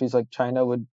nearby countries like China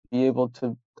would be able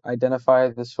to identify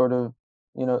this sort of,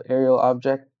 aerial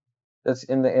object that's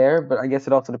in the air. But I guess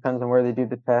it also depends on where they do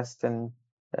the test and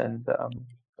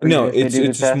or No, even if they it's do the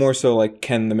it's just more test. so like,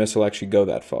 can the missile actually go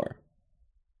that far?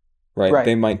 Right?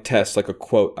 They Right. might test like a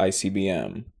quote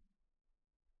ICBM.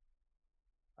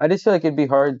 I just feel like it'd be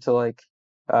hard to like,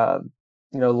 uh,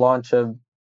 launch a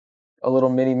little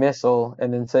mini missile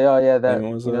and then say, oh yeah, And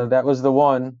what was that was the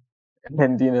one.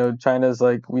 And China's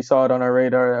like, we saw it on our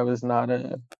radar. That was an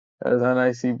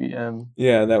ICBM.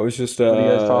 Yeah, What are you guys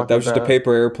that talking was just a about?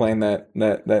 paper airplane that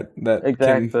Kim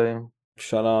Exactly.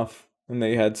 shut off, and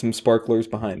they had some sparklers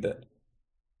behind it.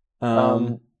 Um,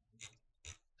 Um,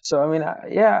 so I mean,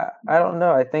 yeah, I don't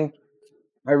know. I think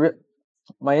I re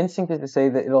my instinct is to say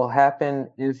that it'll happen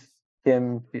if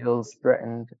Kim feels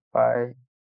threatened by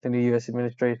the new U.S.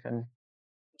 administration,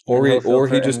 and he'll feel or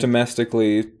he just threatened.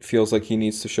 domestically feels like he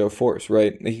needs to show force,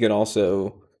 right? He could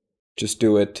also just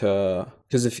do it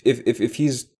because if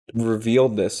he's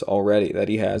revealed this already that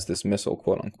he has this missile,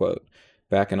 quote unquote,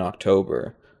 back in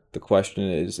October, the question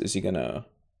is he gonna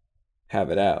have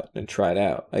it out and try it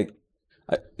out? Like,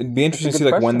 it'd be It's a interesting to see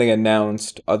good like when question. they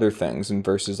announced other things and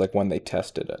versus like when they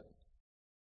tested it.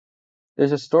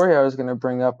 There's a story I was going to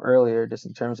bring up earlier, just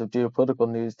in terms of geopolitical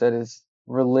news, that is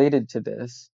related to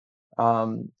this.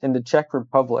 In the Czech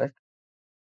Republic,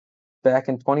 back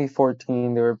in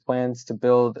 2014, there were plans to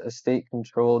build a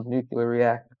state-controlled nuclear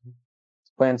reactor.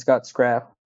 Plans got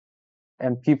scrapped,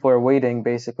 and people are waiting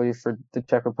basically for the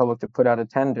Czech Republic to put out a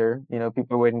tender.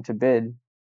 People are waiting to bid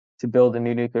to build a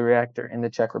new nuclear reactor in the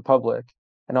Czech Republic.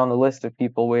 And on the list of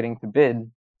people waiting to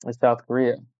bid is South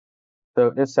Korea.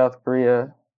 So if South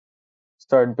Korea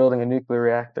started building a nuclear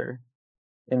reactor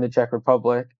in the Czech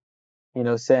Republic,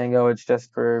 saying, oh, it's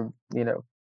just for,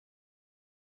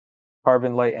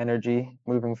 carbon light energy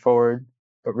moving forward,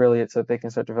 but really it's so that they can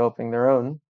start developing their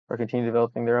own or continue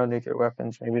developing their own nuclear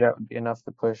weapons. Maybe that would be enough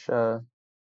to push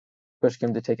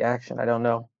Kim to take action. I don't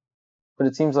know. But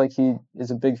it seems like he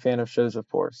is a big fan of shows of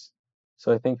force.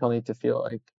 So I think he'll need to feel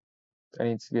like there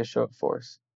needs to be a show of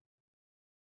force.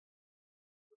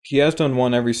 He has done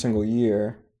one every single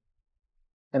year.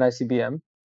 And ICBM.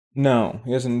 No,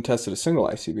 he hasn't tested a single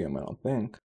ICBM, I don't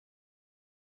think.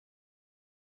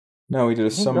 No, he did a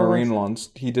I think no submarine one's. launch.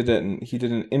 He did an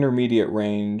intermediate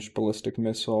range ballistic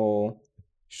missile,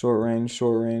 short range,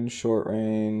 short range, short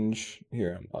range.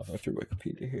 Here, I'll go through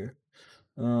Wikipedia here.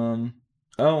 Um,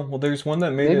 oh, well, there's one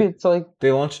that made Maybe it. it's like,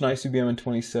 They launched an ICBM in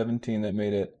 2017 that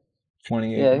made it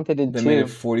yeah, 28. I think they did They made it too.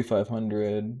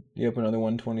 4,500. Yep, another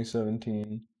one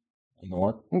 2017. And the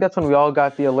one. I think that's when we all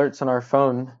got the alerts on our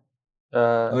phone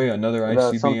uh, Oh yeah, another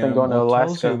about something ICBM. going to Well, it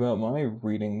tells you Alaska. about my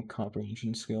reading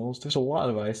comprehension skills. There's a lot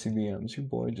of ICBMs. Your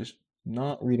boy just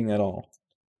not reading at all.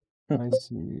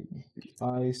 IC,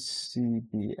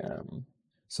 ICBM.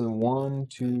 So one,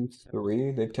 two,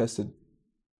 three. They've tested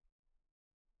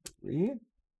three?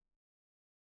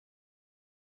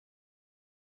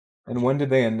 And when did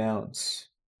they announce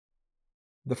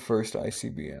the first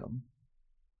ICBM?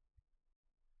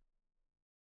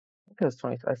 I think it was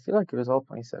 20. I feel like it was all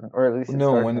 27, or at least it No,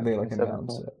 started when did in they like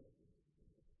announce 2017. it?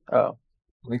 Oh,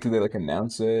 Like, did they like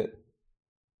announce it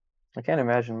I can't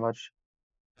imagine much.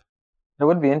 It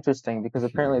would be interesting because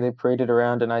apparently here? they paraded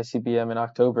around an ICBM in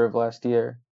October of last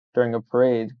year during a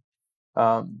parade.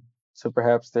 Um, so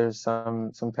perhaps there's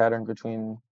some pattern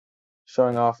between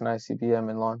showing off an ICBM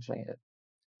and launching it.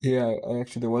 Yeah,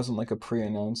 actually, there wasn't like a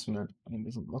pre-announcement. It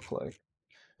doesn't look like.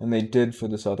 And they did for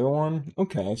this other one?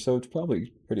 Okay, so it's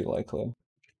probably pretty likely.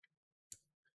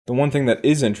 The one thing that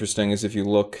is interesting is if you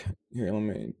look here, let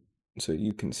me so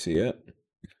you can see it.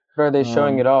 But are they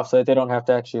showing it Um, off so that they don't have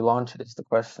to actually launch it? Is the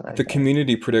question, I the think.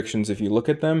 community predictions, if you look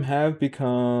at them, have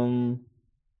become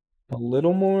a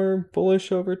little more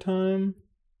bullish over time.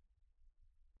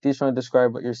 Do you just want to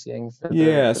describe what you're seeing for the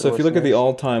Yeah, for the so if you look at the listeners?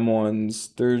 all-time ones,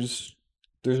 there's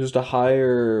just a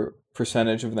higher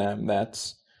percentage of them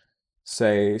that's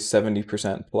say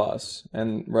 70% plus.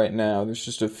 And right now there's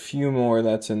just a few more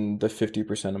that's in the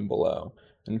 50% and below.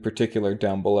 In particular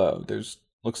down below, there's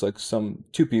looks like some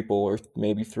two people or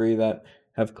maybe three that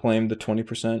have claimed the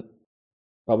 20%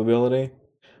 probability.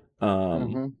 Um,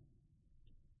 Mm-hmm.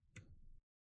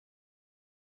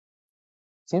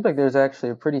 Seems like there's actually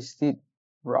a pretty steep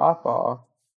drop off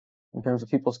in terms of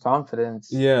people's confidence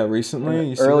yeah, in recently,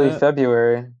 you see early that?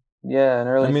 February. Yeah, in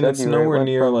I early mean, it's February it nowhere went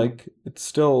near from like it's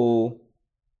still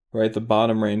right. The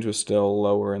bottom range was still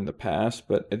lower in the past,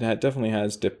 but definitely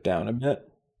has dipped down a bit.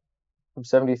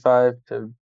 75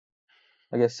 to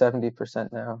I guess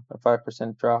 70% now, a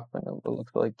 5% drop, and it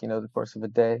looks like the course of a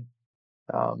day.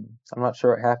 I'm not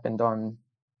sure what happened on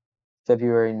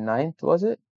February 9th, was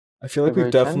it? I feel like we've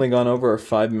February 10th? definitely gone over our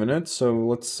 5 minutes,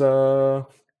 so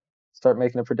Start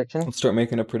making a prediction. let's start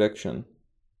making a prediction.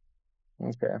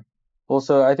 Okay. Well,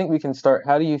 so I think we can start.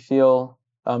 How do you feel,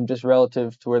 just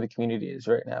relative to where the community is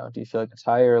right now? Do you feel like it's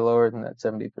higher or lower than that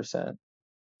 70%?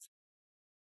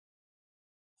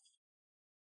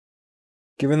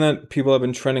 Given that people have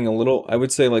been trending a little, I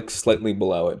would say like slightly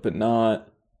below it, but not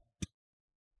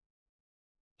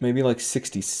maybe like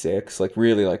 66, like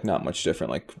really like not much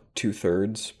different, like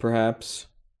two-thirds perhaps.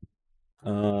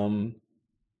 Um,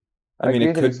 I I mean, agree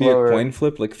it that could it's be a lower. coin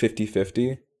flip, like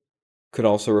 50-50. Could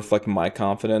also reflect my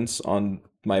confidence on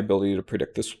my ability to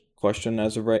predict this question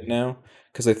as of right now.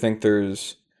 Because I think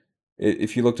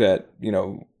if you looked at,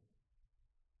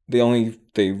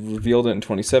 they revealed it in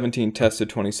 2017, tested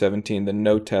 2017, then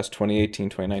no test 2018,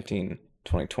 2019,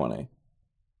 2020.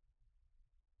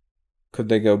 Could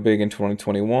they go big in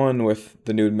 2021 with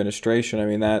the new administration? I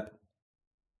mean,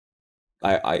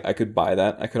 I could buy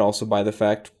that. I could also buy the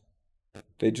fact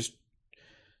they just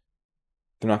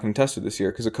they're not going to test it this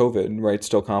year because of COVID, right?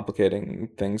 Still complicating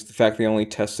things. The fact they only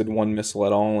tested one missile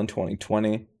at all in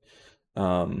 2020.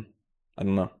 Um, I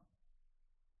don't know.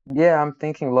 Yeah, I'm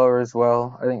thinking lower as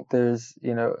well. I think there's,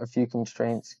 a few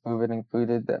constraints, COVID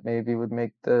included, that maybe would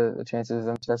make the chances of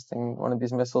them testing one of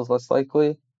these missiles less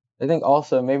likely. I think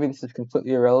also maybe this is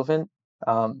completely irrelevant,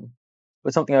 um,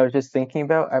 but something I was just thinking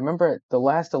about. I remember at the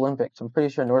last Olympics, I'm pretty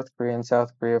sure North Korea and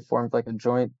South Korea formed like a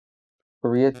joint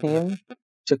Korea team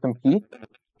to compete.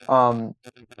 Um,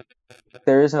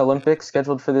 there is an Olympics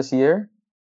scheduled for this year,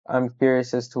 I'm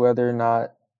curious as to whether or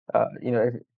not,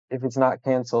 if it's not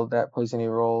canceled, that plays any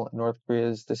role in North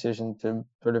Korea's decision to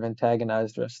sort of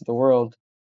antagonize the rest of the world,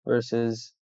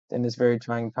 versus in this very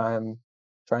trying time,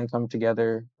 try and come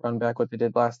together, run back what they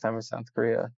did last time in South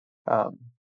Korea, um,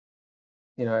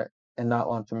 you know, and not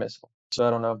launch a missile. So I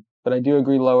don't know, but I do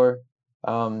agree lower.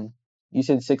 Um, you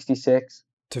said 66,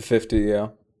 To 50, yeah.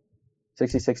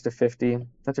 66 to 50.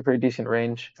 That's a pretty decent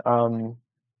range.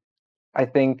 I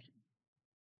think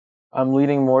I'm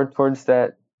leaning more towards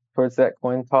that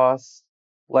coin toss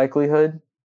likelihood,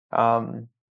 um,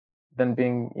 than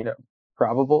being,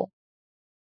 probable.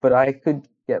 But I could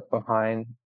get behind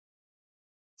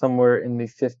somewhere in the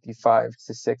 55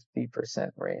 to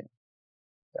 60% range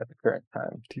at the current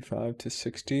time. 55 to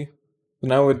 60.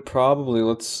 And I would probably,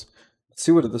 let's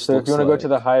see what this So if you looks want to go to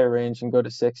the like. higher range and go to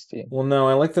 60, Well, no,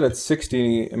 I like that at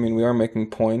 60. I mean, we are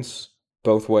making points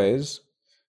both ways,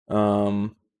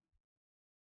 um,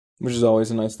 which is always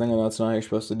a nice thing. I know it's not how you're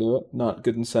supposed to do it, not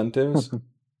good incentives.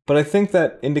 But I think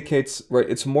that indicates, right,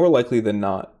 it's more likely than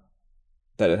not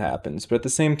that it happens. But at the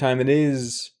same time, it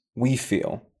is, we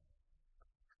feel,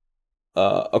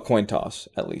 a coin toss,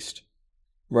 at least.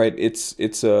 Right? It's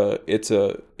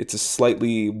a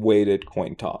slightly weighted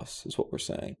coin toss, is what we're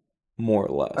saying, more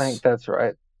or I think less. that's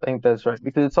right. I think that's right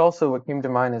because it's also what came to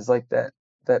mind is like that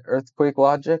earthquake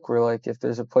logic where like if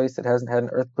there's a place that hasn't had an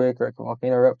earthquake or like a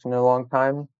volcano eruption in a long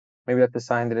time, maybe that's a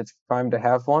sign that it's primed to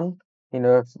have one.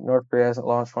 If North Korea hasn't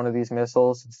launched one of these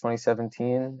missiles since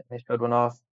 2017, and they showed one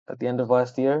off at the end of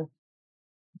last year,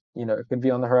 it could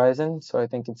be on the horizon. So I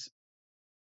think it's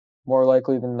more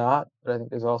likely than not, but I think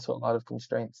there's also a lot of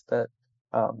constraints that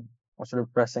are sort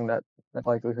of pressing that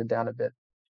likelihood down a bit.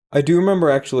 I do remember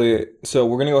actually, so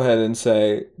we're gonna go ahead and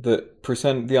say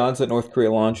the odds that North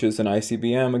Korea launches an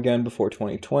ICBM again before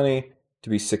 2020 to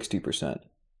be 60%.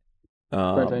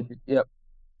 Um, 2022, yep.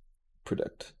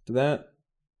 predict. Did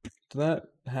that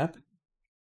happen?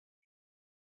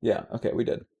 Yeah, okay, we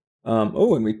did.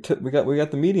 Oh, and we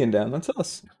got the median down. That's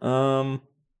us.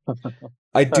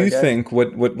 I Sorry, do guys. think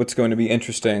what's going to be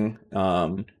interesting,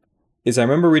 is I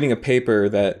remember reading a paper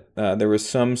that there was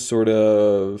some sort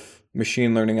of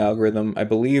machine learning algorithm, I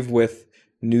believe, with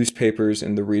newspapers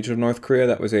in the region of North Korea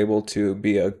that was able to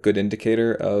be a good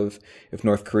indicator of if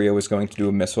North Korea was going to do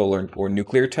a missile or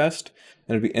nuclear test.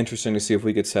 And it'd be interesting to see if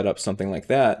we could set up something like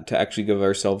that to actually give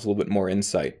ourselves a little bit more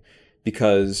insight.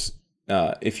 Because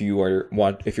if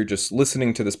you're just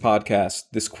listening to this podcast,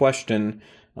 this question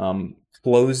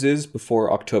closes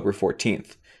before October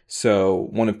 14th. So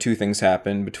one of two things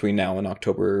happen between now and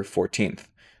October 14th.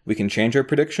 We can change our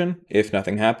prediction if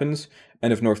nothing happens,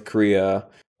 and if North Korea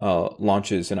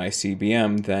launches an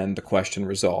ICBM, then the question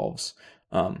resolves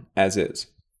as is.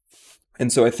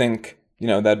 And so I think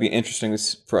that'd be interesting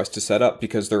for us to set up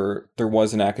because there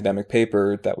was an academic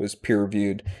paper that was peer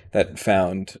reviewed that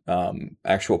found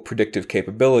actual predictive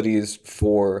capabilities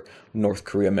for North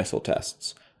Korea missile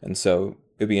tests, and so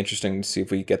it'd be interesting to see if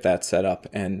we get that set up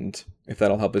and if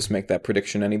that'll help us make that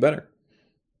prediction any better.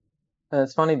 And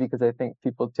it's funny because I think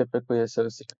people typically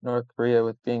associate North Korea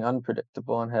with being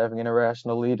unpredictable and having an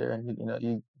irrational leader, and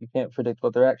you can't predict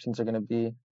what their actions are going to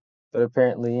be. But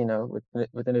apparently,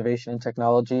 with innovation and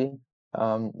technology,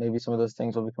 maybe some of those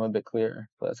things will become a bit clearer.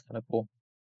 So that's kind of cool.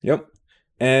 Yep.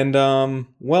 And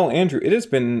well, Andrew, it has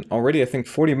been already I think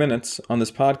 40 minutes on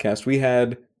this podcast. We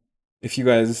had, if you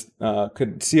guys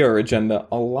could see our agenda,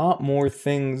 a lot more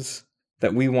things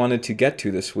that we wanted to get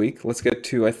to this week. Let's get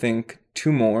to, I think,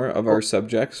 two more of our Well,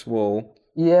 subjects. We'll,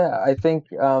 yeah, I think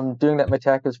doing that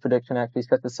Metakas prediction actually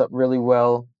set this up really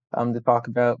well, to talk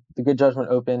about the Good Judgment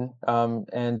Open,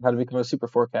 and how to become a super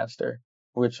forecaster,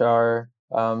 which are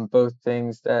both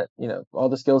things that, all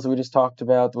the skills that we just talked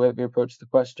about, the way we approach the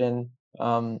question.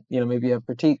 Maybe you have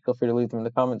critique, feel free to leave them in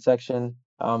the comment section.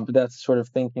 But that's sort of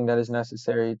thinking that is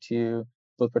necessary to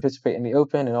both participate in the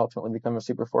open and ultimately become a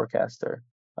super forecaster.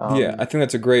 yeah, I Um, think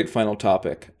that's a great final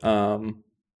topic.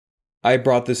 I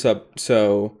brought this up.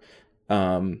 So,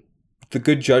 um, the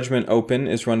Good Judgment Open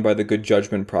is run by the Good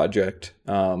Judgment Project.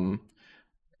 And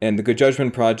the Good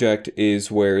Judgment Project is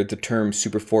where the term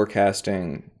super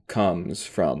forecasting comes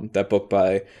from. That book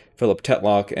by Philip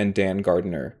Tetlock and Dan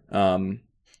Gardner.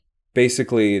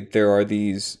 Basically, there are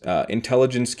these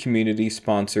intelligence community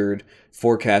sponsored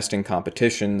forecasting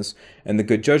competitions, and the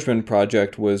Good Judgment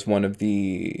Project was one of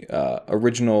the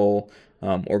original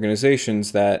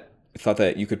organizations that thought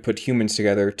that you could put humans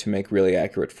together to make really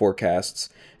accurate forecasts,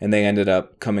 and they ended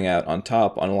up coming out on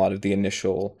top on a lot of the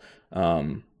initial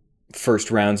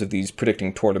first rounds of these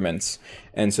predicting tournaments.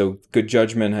 And so Good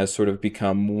Judgment has sort of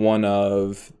become one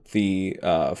of the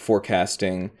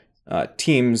forecasting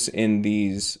teams in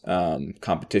these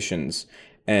competitions.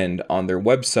 And on their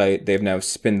website, they've now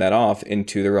spinned that off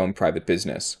into their own private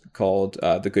business called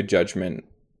the Good Judgment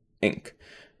Inc.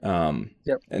 Um,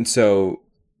 Yep. and so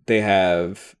they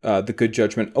have the Good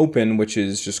Judgment Open, which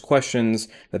is just questions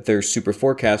that their super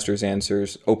forecasters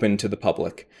answers open to the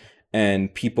public.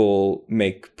 And people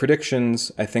make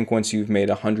predictions. I think once you've made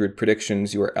 100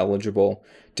 predictions, you are eligible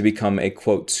to become a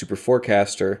quote super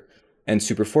forecaster. And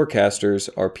super forecasters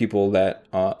are people that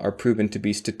are proven to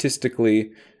be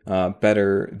statistically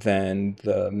better than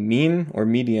the mean or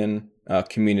median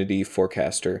community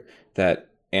forecaster that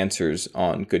answers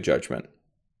on good judgment.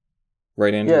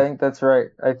 Right, Yeah, I Andrew? think that's right.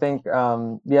 I think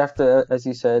you have to, as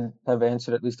you said, have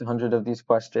answered at least 100 of these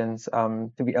questions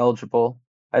to be eligible.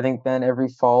 I think then every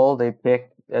fall they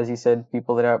pick, as you said,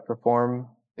 people that outperform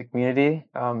the community,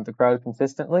 the crowd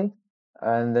consistently,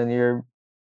 and then you're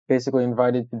basically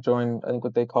invited to join, I think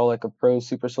what they call like a pro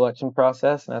super selection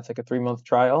process, and that's like a 3 month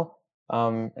trial.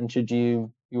 And should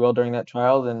you do well during that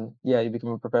trial, then yeah, you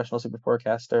become a professional super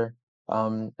forecaster,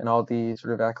 and all the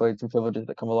sort of accolades and privileges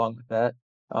that come along with that.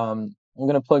 I'm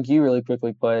gonna plug you really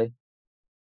quickly, Clay.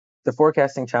 The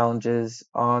forecasting challenges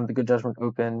on the Good Judgment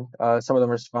Open, some of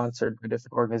them are sponsored by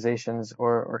different organizations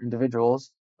or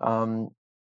individuals.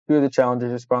 Two of the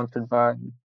challenges are sponsored by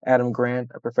Adam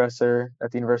Grant, a professor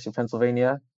at the University of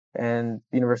Pennsylvania, and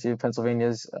the University of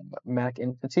Pennsylvania's Mac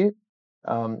Institute.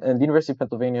 And the University of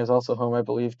Pennsylvania is also home, I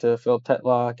believe, to Philip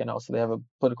Tetlock, and also they have a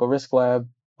political risk lab.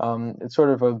 It's sort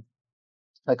of a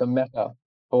like a mecca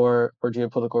for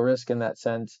geopolitical risk in that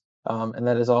sense, and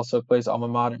that is also Clay's alma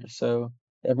mater. So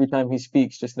every time he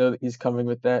speaks, just know that he's coming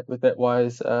with that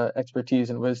wise expertise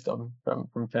and wisdom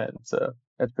from Penn. So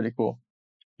that's pretty cool.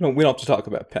 No, we don't have to talk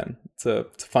about Penn. It's a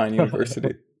fine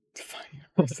university. It's a fine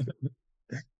university.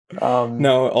 um,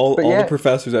 No, but all the yeah,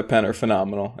 professors at Penn are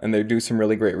phenomenal, and they do some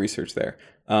really great research there.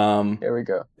 there we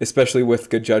go. Especially with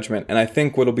good judgment. And I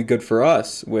think what'll be good for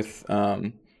us with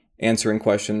answering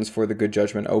questions for the Good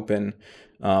Judgment Open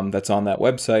that's on that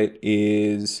website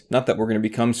is not that we're going to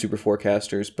become super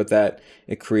forecasters, but that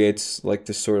it creates like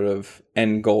this sort of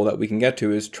end goal that we can get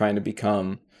to is trying to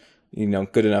become,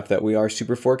 good enough that we are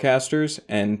super forecasters.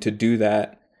 And to do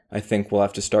that, I think we'll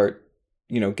have to start,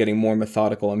 getting more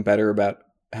methodical and better about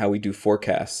how we do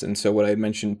forecasts. And so what I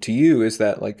mentioned to you is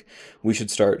that like we should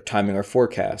start timing our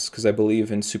forecasts because I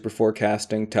believe in super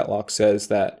forecasting. Tetlock says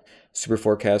that super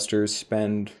forecasters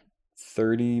spend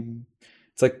 30,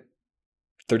 it's like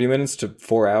 30 minutes to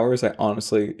 4 hours. I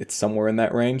honestly, it's somewhere in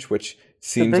that range, which It's a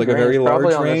seems big like a very range,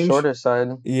 probably large on the range. shorter side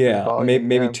in Yeah, volume.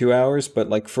 maybe Yeah. 2 hours, but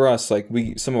like for us, like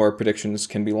some of our predictions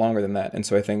can be longer than that. And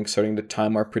so I think starting to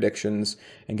time our predictions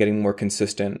and getting more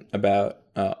consistent about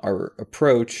our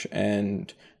approach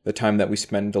and the time that we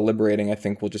spend deliberating, I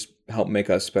think will just help make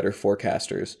us better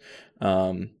forecasters.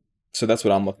 Um, so that's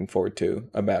what I'm looking forward to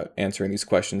about answering these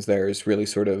questions. There is really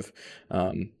sort of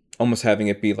almost having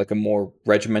it be like a more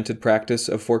regimented practice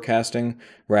of forecasting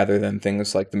rather than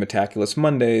things like the Metaculus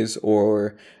Mondays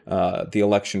or the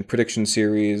election prediction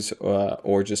series,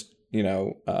 or just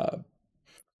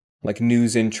like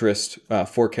news interest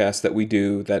forecast that we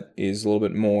do that is a little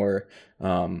bit more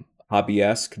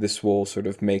hobby-esque. This will sort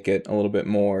of make it a little bit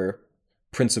more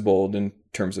principled in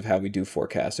terms of how we do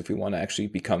forecast if we want to actually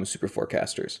become super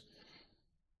forecasters.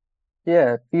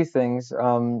 Yeah, a few things.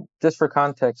 Just for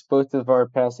context, both of our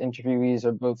past interviewees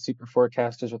are both super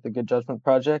forecasters with the Good Judgment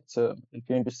Project. So if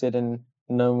you're interested in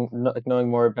knowing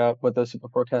more about what those super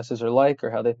forecasters are like or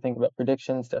how they think about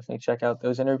predictions, definitely check out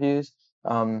those interviews.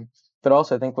 Um, but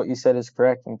also, I think what you said is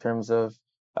correct in terms of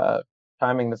uh,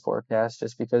 timing the forecast,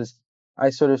 just because I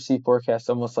sort of see forecasts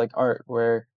almost like art,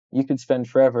 where you could spend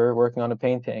forever working on a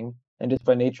painting, and just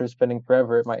by nature of spending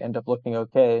forever, it might end up looking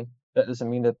okay. That doesn't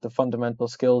mean that the fundamental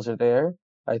skills are there.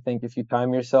 I think if you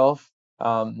time yourself,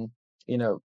 um, you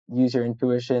know, use your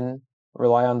intuition,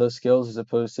 rely on those skills as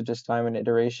opposed to just time and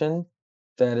iteration,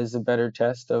 that is a better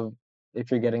test of if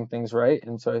you're getting things right.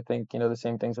 And so I think, the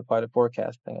same things apply to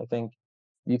forecasting. I think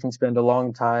you can spend a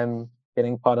long time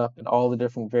getting caught up in all the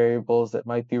different variables that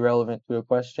might be relevant to a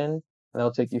question, and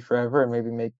that'll take you forever and maybe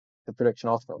make the prediction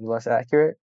ultimately less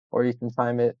accurate. Or you can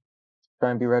time it, try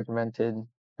and be regimented,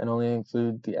 and only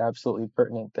include the absolutely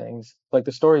pertinent things. Like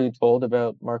the story you told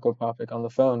about Marco Papic on the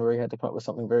phone, where he had to come up with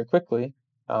something very quickly,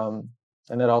 um,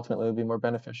 and that ultimately would be more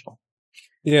beneficial.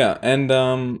 Yeah, and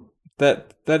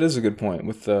that is a good point.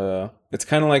 With it's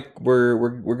kind of like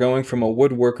we're going from a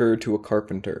woodworker to a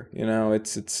carpenter.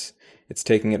 It's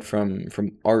taking it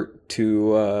from art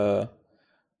to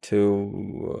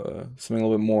something a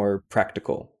little bit more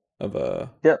practical of a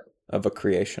Yep. of a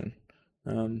creation.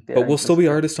 But Yeah, we'll still be interesting.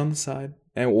 artists on the side,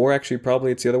 and or actually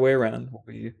probably it's the other way around.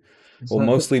 We'll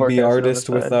mostly be Forecasted on the artists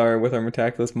side. with our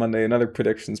Metaculus Monday and other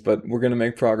predictions, but we're gonna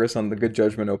make progress on the Good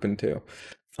Judgment Open too,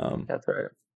 um, That's right.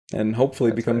 and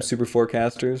hopefully That's become right. super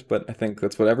forecasters. But I think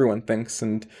that's what everyone thinks,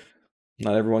 and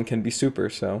not everyone can be super.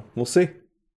 So we'll see.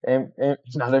 And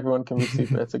not everyone can be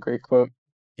super. That's a great quote.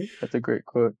 That's a great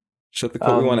quote. So the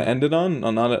quote we want to Um, end it on,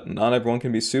 not everyone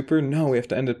can be super. No, we have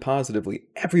to end it positively.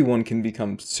 Everyone can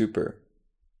become super.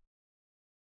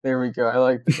 there we go. I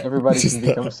like that. Everybody can just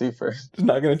become not, super. just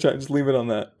not gonna try. Just leave it on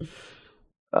that.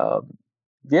 Um,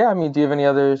 yeah, I mean, do you have any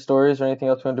other stories or anything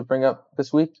else you wanted to bring up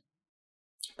this week?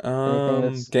 Anything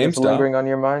that's GameStop. lingering on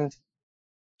your mind?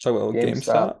 Talk about GameStop.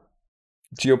 GameStop.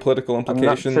 Geopolitical I'm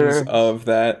not implications sure. of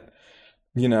that.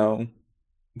 You know,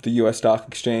 the U.S. stock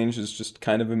exchange is just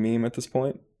kind of a meme at this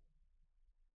point.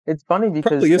 It's funny because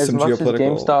Probably is as some much as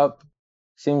geopolitical. GameStop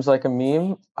seems like a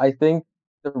meme, I think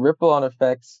the ripple on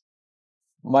effects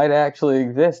might actually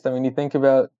exist. I mean, you think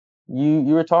about you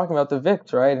were talking about the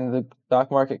VIX, right? And the stock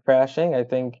market crashing. I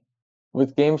think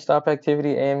with GameStop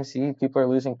activity, AMC, people are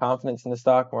losing confidence in the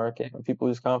stock market. When people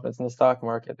lose confidence in the stock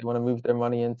market, they want to move their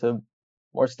money into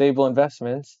more stable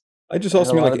investments. I just And a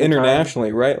also mean lot like of the time,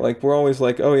 internationally, right? Like we're always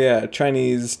like, oh yeah,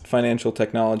 Chinese financial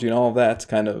technology and all of that's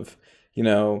kind of,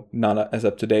 not as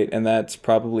up to date, and that's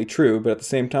probably true. But at the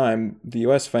same time, the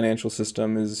U.S. financial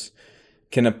system is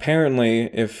can apparently,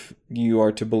 if you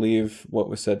are to believe what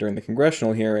was said during the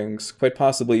congressional hearings, quite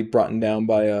possibly brought down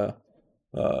by uh,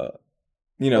 a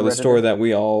the store Redditor. that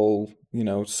we all,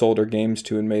 sold our games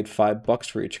to and made $5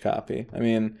 for each copy. I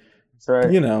mean, That's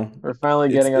right. you know, We're finally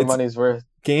it's getting our it's money's worth.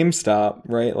 GameStop,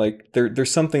 right? Like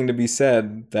there's something to be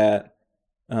said that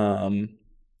um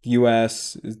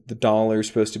US the dollar is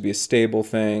supposed to be a stable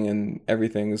thing and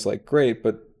everything is like great,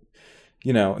 but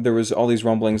there was all these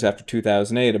rumblings after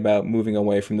 2008 about moving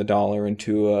away from the dollar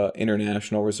into a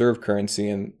international reserve currency,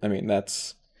 and I mean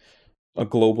that's a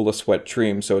globalist wet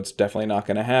dream, so it's definitely not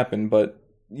going to happen. But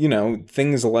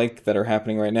things like that are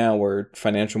happening right now, where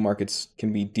financial markets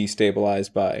can be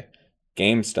destabilized by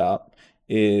GameStop,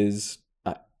 is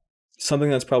something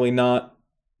that's probably not,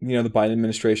 the Biden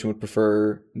administration would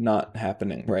prefer not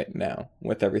happening right now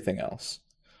with everything else.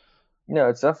 No,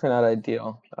 it's definitely not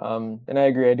ideal. And I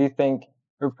agree. I do think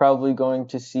we're probably going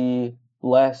to see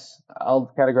less.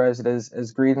 I'll categorize it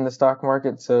as greed in the stock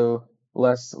market. So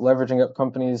less leveraging up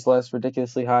companies, less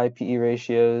ridiculously high PE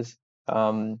ratios,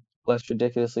 less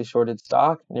ridiculously shorted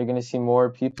stock. And you're going to see more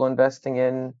people investing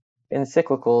in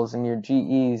cyclicals and your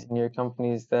GEs and your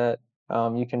companies that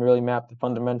you can really map the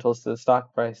fundamentals to the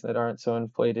stock price that aren't so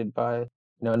inflated by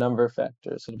a number of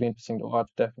factors. So it'll be interesting to watch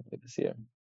definitely this year.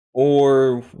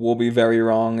 Or we'll be very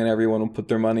wrong and everyone will put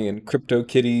their money in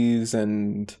CryptoKitties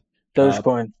and uh,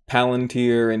 Dogecoin.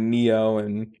 Palantir and Neo,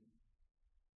 and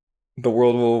the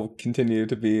world will continue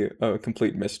to be a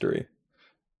complete mystery.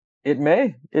 It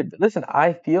may. Listen,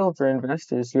 I feel for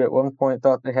investors who at one point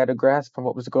thought they had a grasp on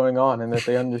what was going on and that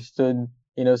they understood,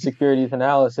 securities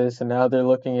analysis, and now they're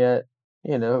looking at,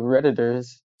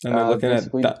 Redditors, And they're looking at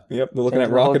basically yep, they're looking at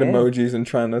changing the whole rocket game. emojis and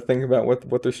trying to think about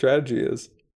what their strategy is.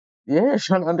 Yeah,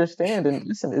 trying to understand. And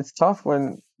listen, it's tough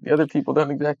when the other people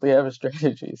don't exactly have a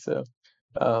strategy.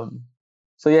 Um,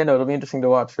 so yeah, no, it'll be interesting to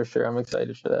watch for sure. I'm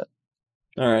excited for that.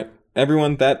 All right,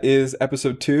 everyone, that is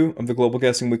episode 2 of the Global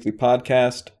Guessing Weekly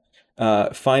podcast.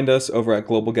 Find us over at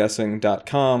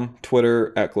globalguessing.com,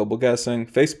 Twitter at Global Guessing,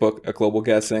 Facebook at Global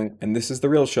Guessing, and this is the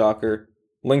real shocker,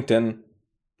 LinkedIn,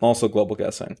 also Global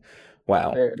Guessing.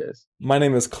 Wow. There it is. My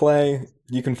name is Clay.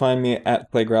 You can find me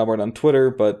at Clay Graubart on Twitter,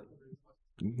 but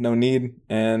no need.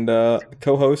 And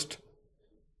co-host.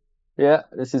 Yeah,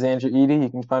 this is Andrew Eady. You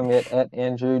can find me at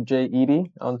Andrew J.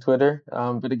 Eady on Twitter.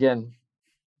 But again,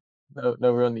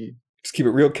 no real need. Just keep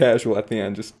it real casual at the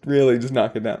end. Just really just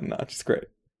knock it down a notch. It's great.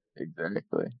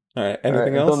 Exactly. All right. All right.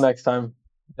 Anything Until else? next time.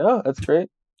 No, that's great.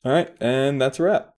 All right. And that's a wrap.